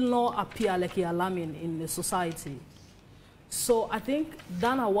still not appear like it alarming in the society. So I think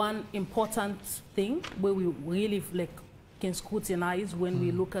that's one important thing where we really can scrutinize when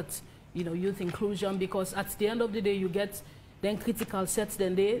we look at youth inclusion, because at the end of the day you get then critical sets,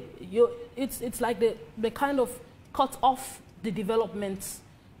 then it's like they kind of cut off the development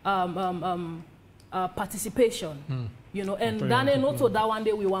participation. And then also that one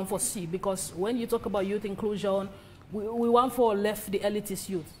day we want for see, because when you talk about youth inclusion, we want for left the elitist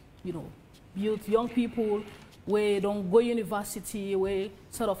youth, young people where don't go university, where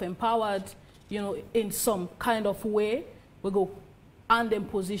sort of empowered, in some kind of way, we go earn them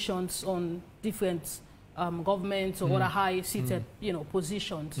positions on different governments or other high-seated,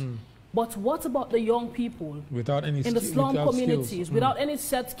 positions. But what about the young people without any in the slum communities, without any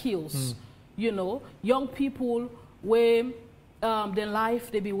set skills? Young people where their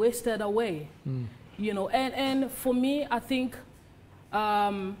life they be wasted away. And for me, I think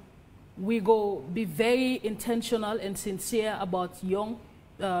we go be very intentional and sincere about young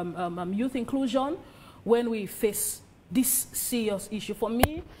youth inclusion when we face this serious issue. For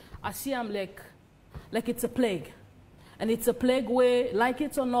me, I see I'm like it's a plague, and it's a plague where, like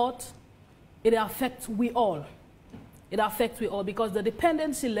it or not, it affects we all. It affects we all, because the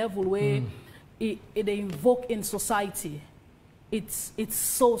dependency level where it invoke in society, it's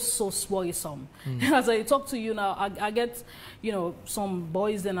so worrisome. As I talk to you now, I get some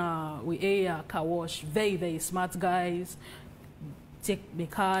boys in we car wash, very smart guys, take the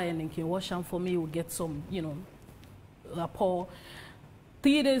car and then can wash them for me. We get some rapport.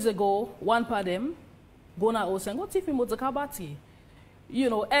 3 days ago, one of them go now saying, "What if we motakabati?"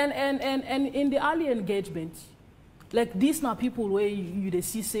 And in the early engagement, like these now people where they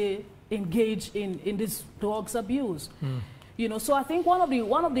see say engage in this drugs abuse. So I think one of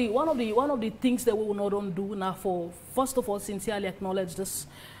the things that we will not do now, for first of all sincerely acknowledge this,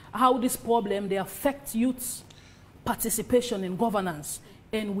 how this problem they affect youth's participation in governance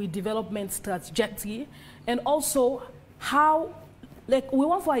and with development trajectory, and also how we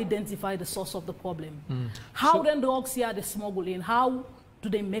want to identify the source of the problem. How then drugs here the smuggling, how do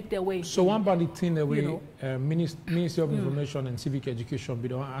they make their way? So one bad thing that we Ministry of Information and Civic Education we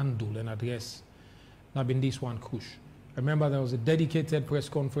don't handle and address now been this one kush. I remember there was a dedicated press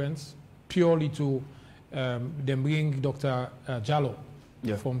conference purely to them bring Dr. Jallo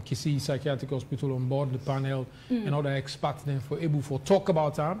from Kisii Psychiatric Hospital on board the panel and other experts then for able to talk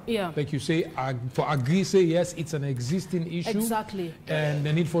about that. Like you say, for agree say yes, it's an existing issue. Exactly. And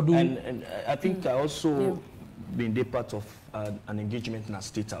the need for do. And I think I also been a part of an engagement in a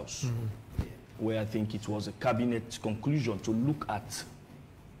State House where I think it was a cabinet conclusion to look at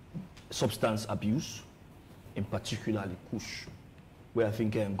substance abuse, in particularly kush, where I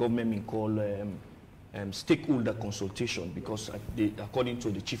think government may call stakeholder consultation, because according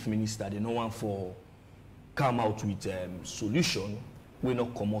to the chief minister, they no one for come out with solution. We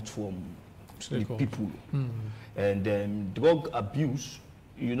not come out from the people. And drug abuse,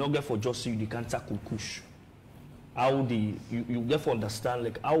 you not get for just you can't tackle kush. How you get to understand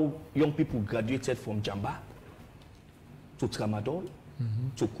like how young people graduated from Jamba to Tramadol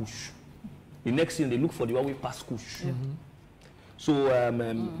to kush. The next thing they look for the way we pass kush. So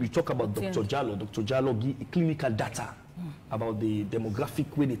we talk about Dr. Jallo. Dr. Jallo give clinical data about the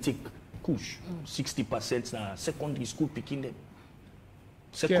demographic where they take kush. 60% now secondary school picking them.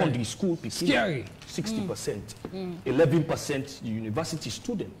 Secondary school picking them. 60%. 11% the university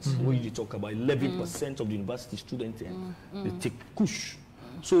students. Where you talk about 11% of the university students they take kush.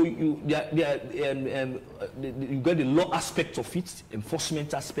 So you get the law aspect of it,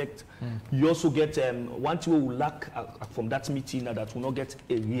 enforcement aspect. You also get one thing we will lack from that meeting that will not get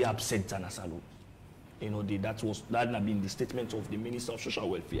a rehab center in Asalo. That had been the statement of the Minister of Social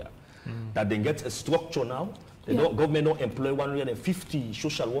Welfare. That they get a structure now. Government don't employ 150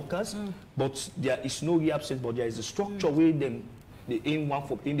 social workers, but there is no rehab center. But there is a structure where they aim one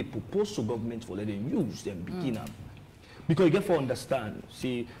for in the proposal government for let them use them begin up. Because you get to understand,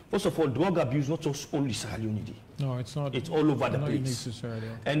 see, first of all, drug abuse not just only Sierra Leone. No, it's not. It's all over the place.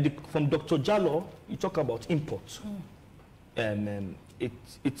 And from Dr. Jallo, you talk about imports. It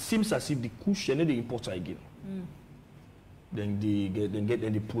seems as if the kush and the importer again. Then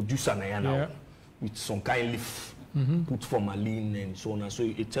they produce an now with some kind of leaf, put formalin and so on. And so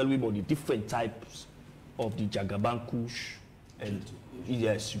it tells you about the different types of the Jagaban kush, and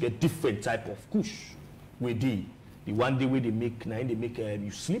yes, you get different type of kush with the one day where they make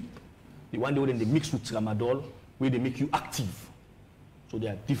you sleep. The one day where they mix with tramadol, where they make you active. So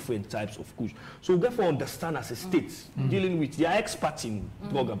there are different types of kush. So therefore understand as a state, dealing with, they are experts in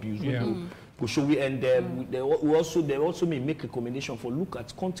drug abuse. And they also may make recommendation for look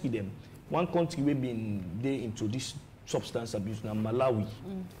at country them. One country we've been there into this substance abuse now, Malawi.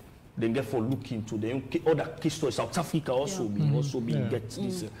 Then therefore look into the other case stories. South Africa also get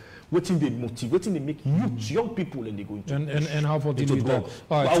this. Waiting they motivate, waiting they make youth, young people, and they go into and how for into drug.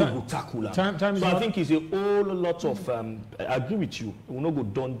 All right, how we tackle that. So I think it's a whole lot of. I agree with you. We will not go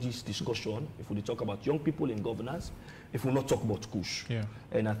down this discussion if we talk about young people in governance. If we not talk about kush.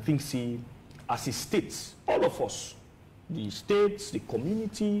 And I think as a state, all of us, the states, the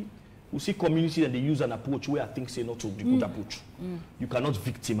community. We see community and they use an approach where I think say not to the good approach. You cannot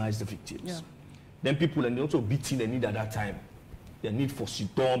victimize the victims. Then people and they also beating the need at that time. The need for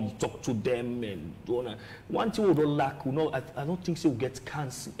sit down, you talk to them and one thing we don't lack, I don't think we'll get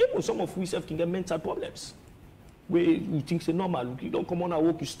cancer. Even some of we can get mental problems. Where you think it's normal, you don't come on and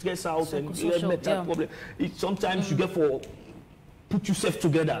work, you stress out and you get mental problem. Sometimes you get for put yourself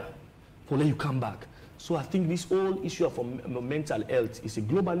together for let you come back. So I think this whole issue of mental health is a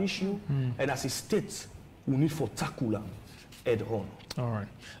global issue, and as a state, we need for tackle head on. All right.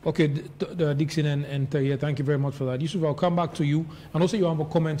 Okay, Dixon and Terry, thank you very much for that. Yusuf, I'll come back to you, and also you have a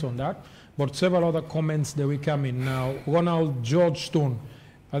comment on that, but several other comments that will come in now. Ronald George Stone,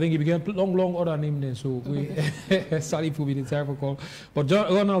 I think he began long other name then, so we sorry for the terrible call. But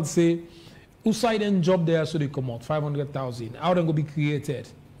Ronald say, who side and job there so they come out 500,000? How they going to be created?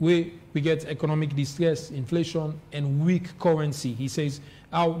 We get economic distress, inflation, and weak currency. He says,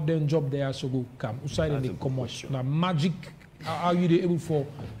 how then job there so go come? Who side and they come out? Now magic. How are you able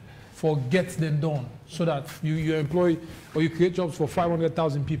for get them done so that you employ or you create jobs for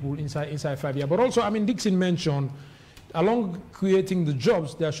 500,000 people inside 5 years? But also, I mean, Dixon mentioned along creating the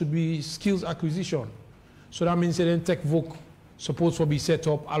jobs, there should be skills acquisition. So that means then tech voc supposed to be set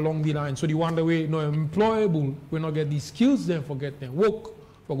up along the line. So the one way employable will not get these skills, then forget them work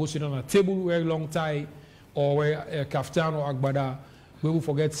for go sit on a table, wear long tie or wear a kaftan or agbada. We will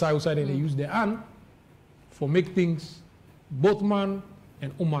forget side and they use their hand for make things. Both man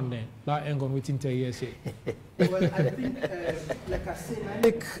and woman then, that ain't gonna waiting till you say. Well, I think, like I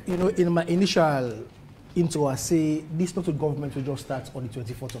said, in my initial intro, I say this not a government will just start on the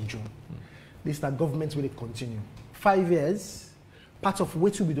 24th of June. This is a government will continue. 5 years, part of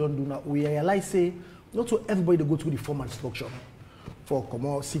what we don't do now, we realize say, not to everybody to go through the formal structure. For come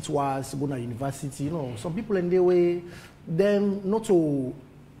out, sit was, go to university, some people in their way, them not to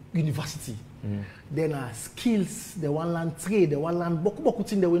university. Then skills, the one land trade, the one land boku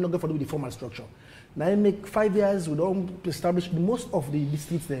thing they will not go for the formal structure. Now I make 5 years, we don't establish most of the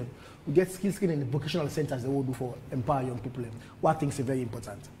districts there. We get skills in the vocational centers they will do for empower young people. What I think is very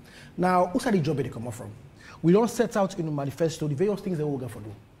important. Now, who's the job they come up from? We don't set out in the manifesto the various things they will go for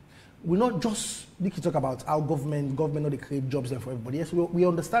do. We not just talk about how government not they create jobs there for everybody. Yes, we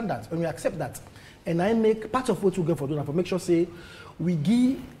understand that and we accept that. And I make part of what we go for do now for make sure say we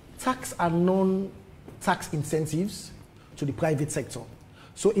give tax and non-tax incentives to the private sector.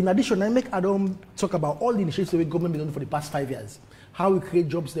 So in addition, I don't talk about all the initiatives the government has done for the past 5 years, how we create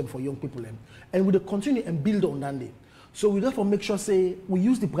jobs there for young people and we will continue and build on that day. So we therefore make sure say we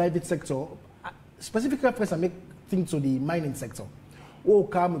use the private sector, specific reference I make things to the mining sector. We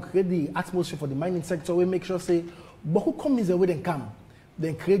come create the atmosphere for the mining sector, we make sure say, but who comes the way they come?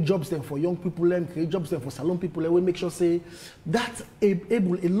 Then create jobs then for young people and create jobs then for salon people and we make sure say that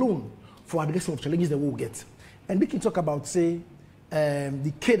able alone for addressing of challenges that we'll get. And we can talk about say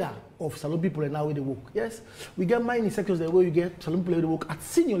the cadre of salon people and how they work. Yes, we get mining sectors that where you get salon people that work at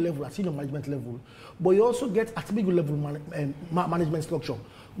senior level, at senior management level, but you also get at middle level management structure.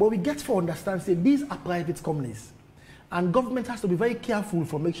 But we get to understand say these are private companies, and government has to be very careful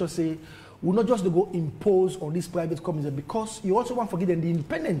for make sure say we're not just to go impose on these private companies because you also want to forget them the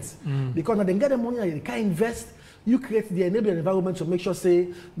independence. Because now they get the money and they can invest, you create the enabling environment to make sure say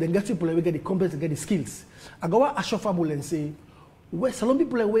they get people that will get the competence, get the skills. I go ashofable and say where salon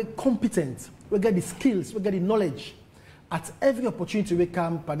people are competent, we get the skills, we get the knowledge. At every opportunity we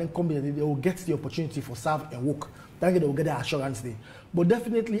come, and then company they will get the opportunity for serve and work. Then they will get the assurance there. But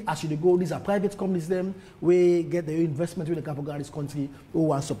definitely as you go, these are private companies them, we get the investment with the capital this country, we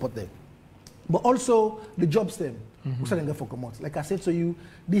want to support them. But also the jobs them, we start get for come out. Like I said to you,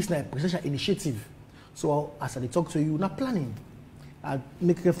 this is a presidential initiative. So as I talk to you, not planning. I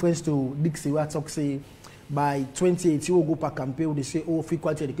make reference to Dixon where I talk say by 2018 we'll go per campaign, they say, oh, free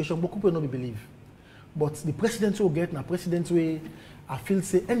quality education, but people will not believe. But the president will get now president way, I feel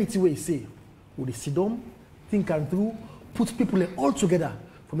say anything way say, will they sit down, think and through, put people all together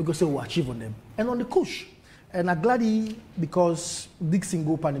for me to say we'll achieve on them. And on the push. And I'm glad because Dixon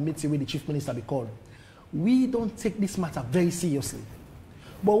go up and meet with the chief minister be called. We don't take this matter very seriously.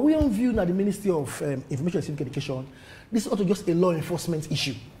 But we don't view now the Ministry of Information and Civic Education, this is also just a law enforcement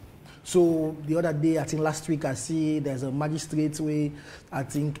issue. So the other day, I think last week, I see there's a magistrate where I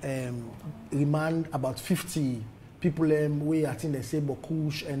think remand about 50 people where I think they say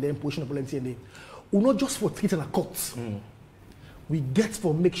Bokush and then position of plenty and they will not just for treating a court. We get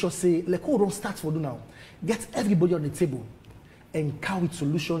for make sure say like who don't start for do now. Get everybody on the table and come with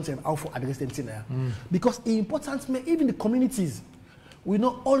solutions and how for address them thing there. Because it's important, even the communities, we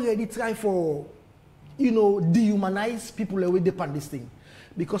not already try for, dehumanize people away depend this thing.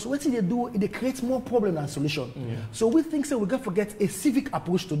 Because what they do, they create more problem than solution. So we think we got to get a civic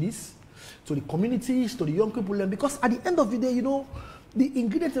approach to this, to the communities, to the young people. Because at the end of the day, the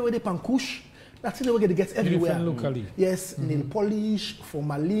ingredients where they pan kush, that's the way they get everywhere. Locally. Yes, nail polish,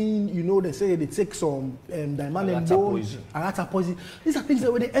 formalin, they say they take some diamond and bone, arata poison. These are things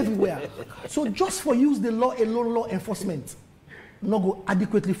that were everywhere. So just for use the law alone, law enforcement, not go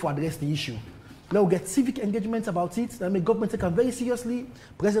adequately for address the issue. Now we get civic engagement about it. That make government take it very seriously.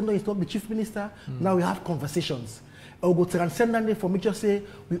 President don't instruct the chief minister. Now we have conversations. We'll go transcendent for make sure say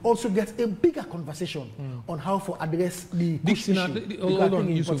we also get a bigger conversation on how to address the Dixon. Hold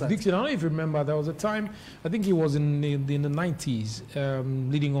on, Yusuf. Dixon, I don't know if you remember, there was a time, I think it was in the 90s,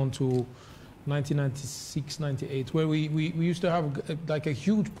 leading on to 1996, 98, where we used to have like a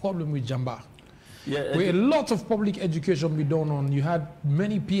huge problem with Jamba. Yeah, where a lot of public education be done on. You had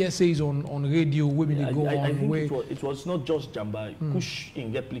many PSAs on radio where they go on. I think it was not just Jamba. Kush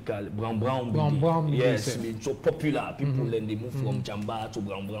in replica, brown. Yes, it's so popular. People then they move from Jamba to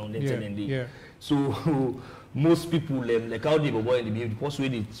brown. So most people like how they boy and they behave. The first way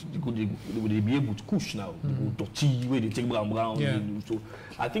they behave with Kush now. Dirty where they take brown. So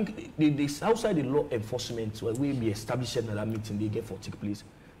I think this outside the law enforcement where we be established another meeting they get for take place.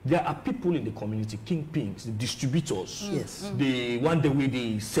 There are people in the community, kingpins, the distributors, the one the way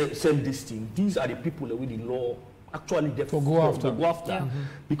they sell this thing. These are the people that with the law actually go after.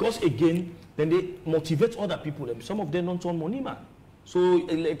 Because again, then they motivate other people. Some of them don't earn money, man. So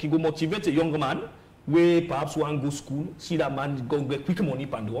like you go motivate a younger man where perhaps one go school, see that man go get quick money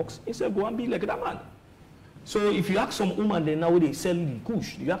and drugs, instead go and be like that man. So if you ask some woman then now they sell the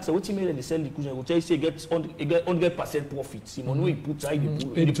kush, you ask her what you made they sell the kush, and will tell you say get 100% profit. You know, he puts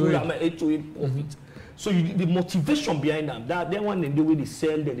into it profit. So the motivation behind them, that one in the way they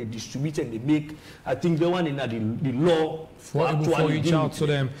sell, then they distribute and they make. I think the one in the law for actually reach out to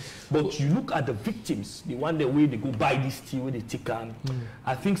them. But you look at the victims, the one the way they go buy this tea, where they take on.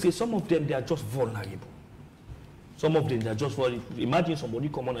 I think say some of them they are just vulnerable. Some of them they are just vulnerable. Imagine somebody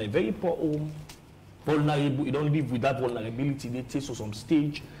come on a very poor home. Vulnerable, you don't live with that vulnerability. They take to some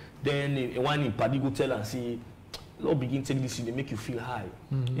stage, then one in Paddy go tell and say, Lord begin take this, they make you feel high.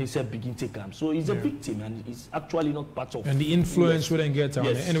 He said begin take them. So he's a victim and it's actually not part of. And the influence wouldn't get on.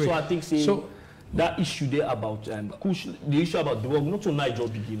 Anyway, so I think that issue there about the issue about drug, not to Niger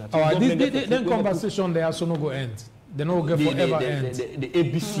begin. Then conversation there also no go end. They no go forever end. The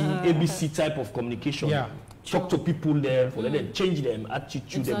ABC type of communication. Yeah. Talk to people there, for let them change them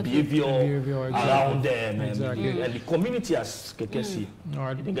attitude, their behavior around them, and the community as Kekesi.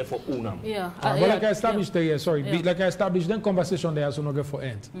 I think get for own them. But like I established there, like I established, then conversation there also not get for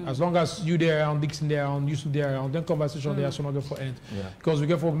end. As long as you there around, Dixon there around, Yusuf there around, then conversation there also not get for end. Because we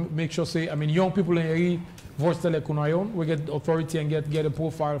get for make sure say, I mean, young people in Eri voice telekunayon, we get authority and get a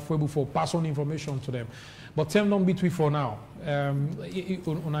profile for pass on information to them. But time don't beat we for now.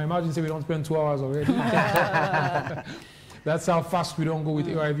 When I imagine say we don't spend 2 hours already. That's how fast we don't go with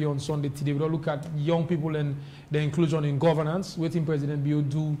AIV on Sunday today. We don't look at young people and the inclusion in governance. Waiting President Bio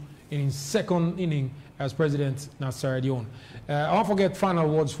do in his second inning as President Nasser Leone. I won't forget final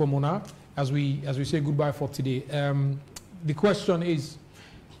words for Mona as we say goodbye for today. The question is,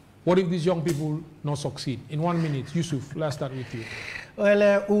 what if these young people not succeed? In 1 minute, Yusuf, let's start with you.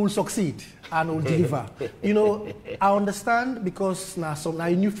 Well, we will succeed and we will deliver. I understand because now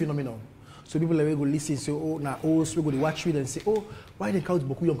a new phenomenon. So people will go listen, say, oh, now we go to watch it and say, oh, why they count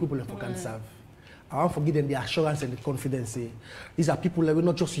Boku young people for can serve? I want to give them the assurance and the confidence. These are people that we're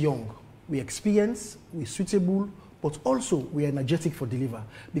not just young. We experience, we're suitable, but also we're energetic for deliver.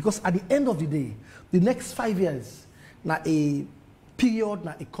 Because at the end of the day, the next 5 years, now a period,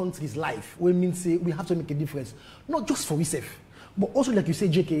 now a country's life, we mean say we have to make a difference, not just for ourselves, but also like you say,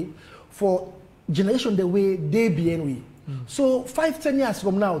 JK, for generation the way they be anyway. So 5-10 years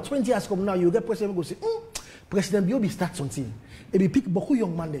from now, 20 years from now, you get President go say, President Biobi start something. He be pick Boku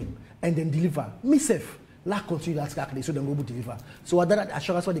young man them and then deliver. Myself, let continue that calculate so they go deliver. So that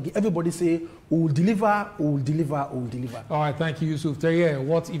assurance what they give, everybody say, we will deliver, we will deliver, we will deliver. All right, thank you, Yusuf. Terry,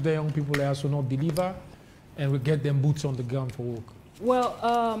 what if the young people also not deliver and we get them boots on the ground for work? Well,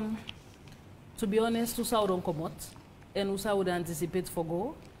 to be honest, USA don't come out and USA would anticipate for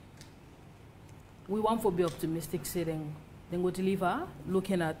go. We want to be optimistic, say then go deliver,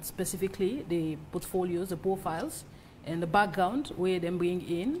 looking at specifically the portfolios, the profiles, and the background where they bring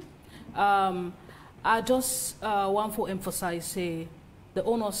in. I just want to emphasize, say, the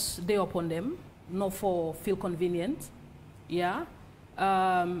onus they upon them, not for feel convenient. Yeah,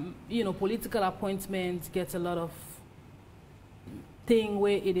 you know, political appointments get a lot of thing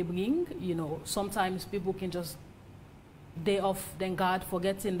where they bring. You know, sometimes people can just day off, then guard,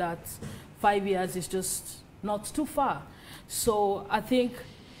 forgetting that 5 years is just not too far. So I think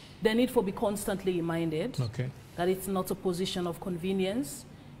they need to be constantly reminded that it's not a position of convenience,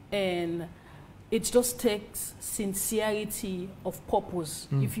 and it just takes sincerity of purpose.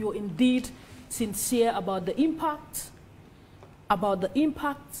 If you're indeed sincere about the impact, about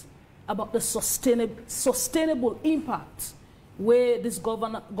the sustainable impact where this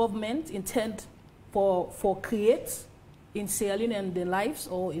government intend for create in Sierra Leone and their lives,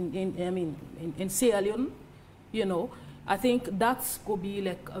 or in Sierra Leone, you know, I think that's going to be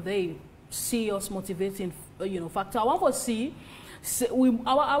like a very serious motivating, factor. I want to see. I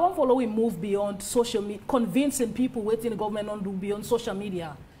want to follow we move beyond social media, convincing people waiting the government on do beyond social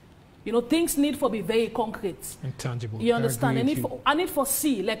media. You know, things need to be very concrete. And tangible. You understand? I need for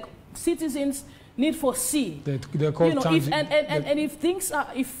see, like citizens need for see. They're called, you know, if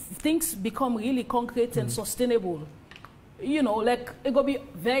things become really concrete and sustainable, you know, like it gonna be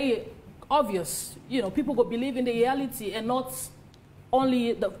very obvious. You know, people go believe in the reality and not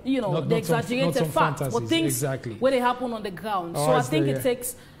only the the exaggerated facts, but things where they happen on the ground. So I think it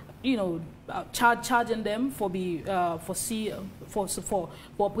takes, charging them for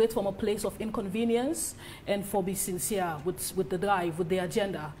operate from a place of inconvenience and for be sincere with the drive, with the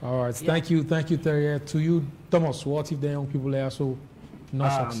agenda. All right, thank you, Terry. To you, Thomas, what if the young people also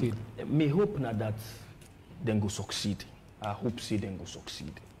not succeed? Me hope not that they go succeed. I hope see they go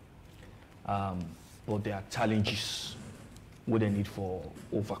succeed. But there are challenges where they need for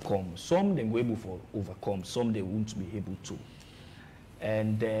overcome. Some they go able for overcome, some they won't be able to.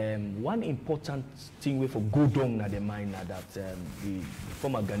 And one important thing we for go down at the mind that the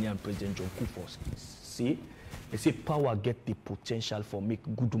former Ghanaian President John Kufuor say, they say power get the potential for make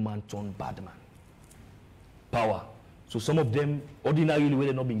good man turn bad man. Power. So some of them ordinarily when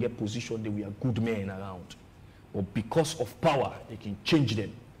they not being get position, they were good men around. But because of power, they can change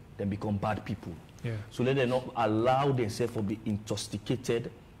them, then become bad people. Yeah. So let them not allow themselves to be intoxicated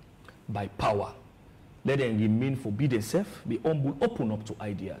by power. Let them remain for be themselves, be humble, open up to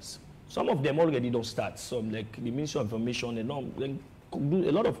ideas. Some of them already don't start. Some, like the Ministry of Information, they do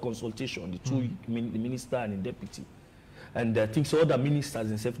a lot of consultation, the two, the minister and the deputy. And I think so other ministers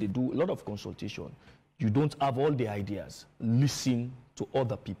themselves, they do a lot of consultation. You don't have all the ideas. Listen to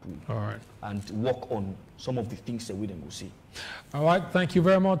other people. All right. And work on some of the things that we then will see. All right. Thank you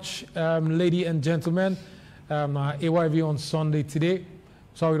very much, ladies and gentlemen. AYV on Sunday today.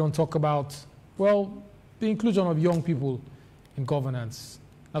 So we don't talk about, well, the inclusion of young people in governance.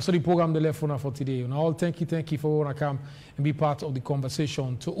 That's the program the left for today. And all thank you for wanna come and be part of the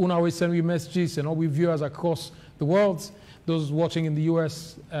conversation. To always send me messages and all we viewers across the world, those watching in the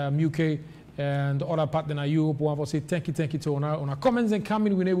US, UK, and other partners in Europe, we want to say thank you to on our comments and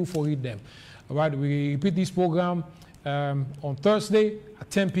coming, we're able to read them. All right, we repeat this program on Thursday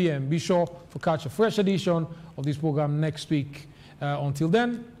at 10 p.m. Be sure to catch a fresh edition of this program next week. Until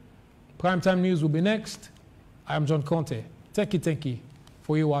then, Primetime News will be next. I'm John Conte. Thank you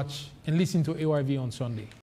for your watch and listen to AYV on Sunday.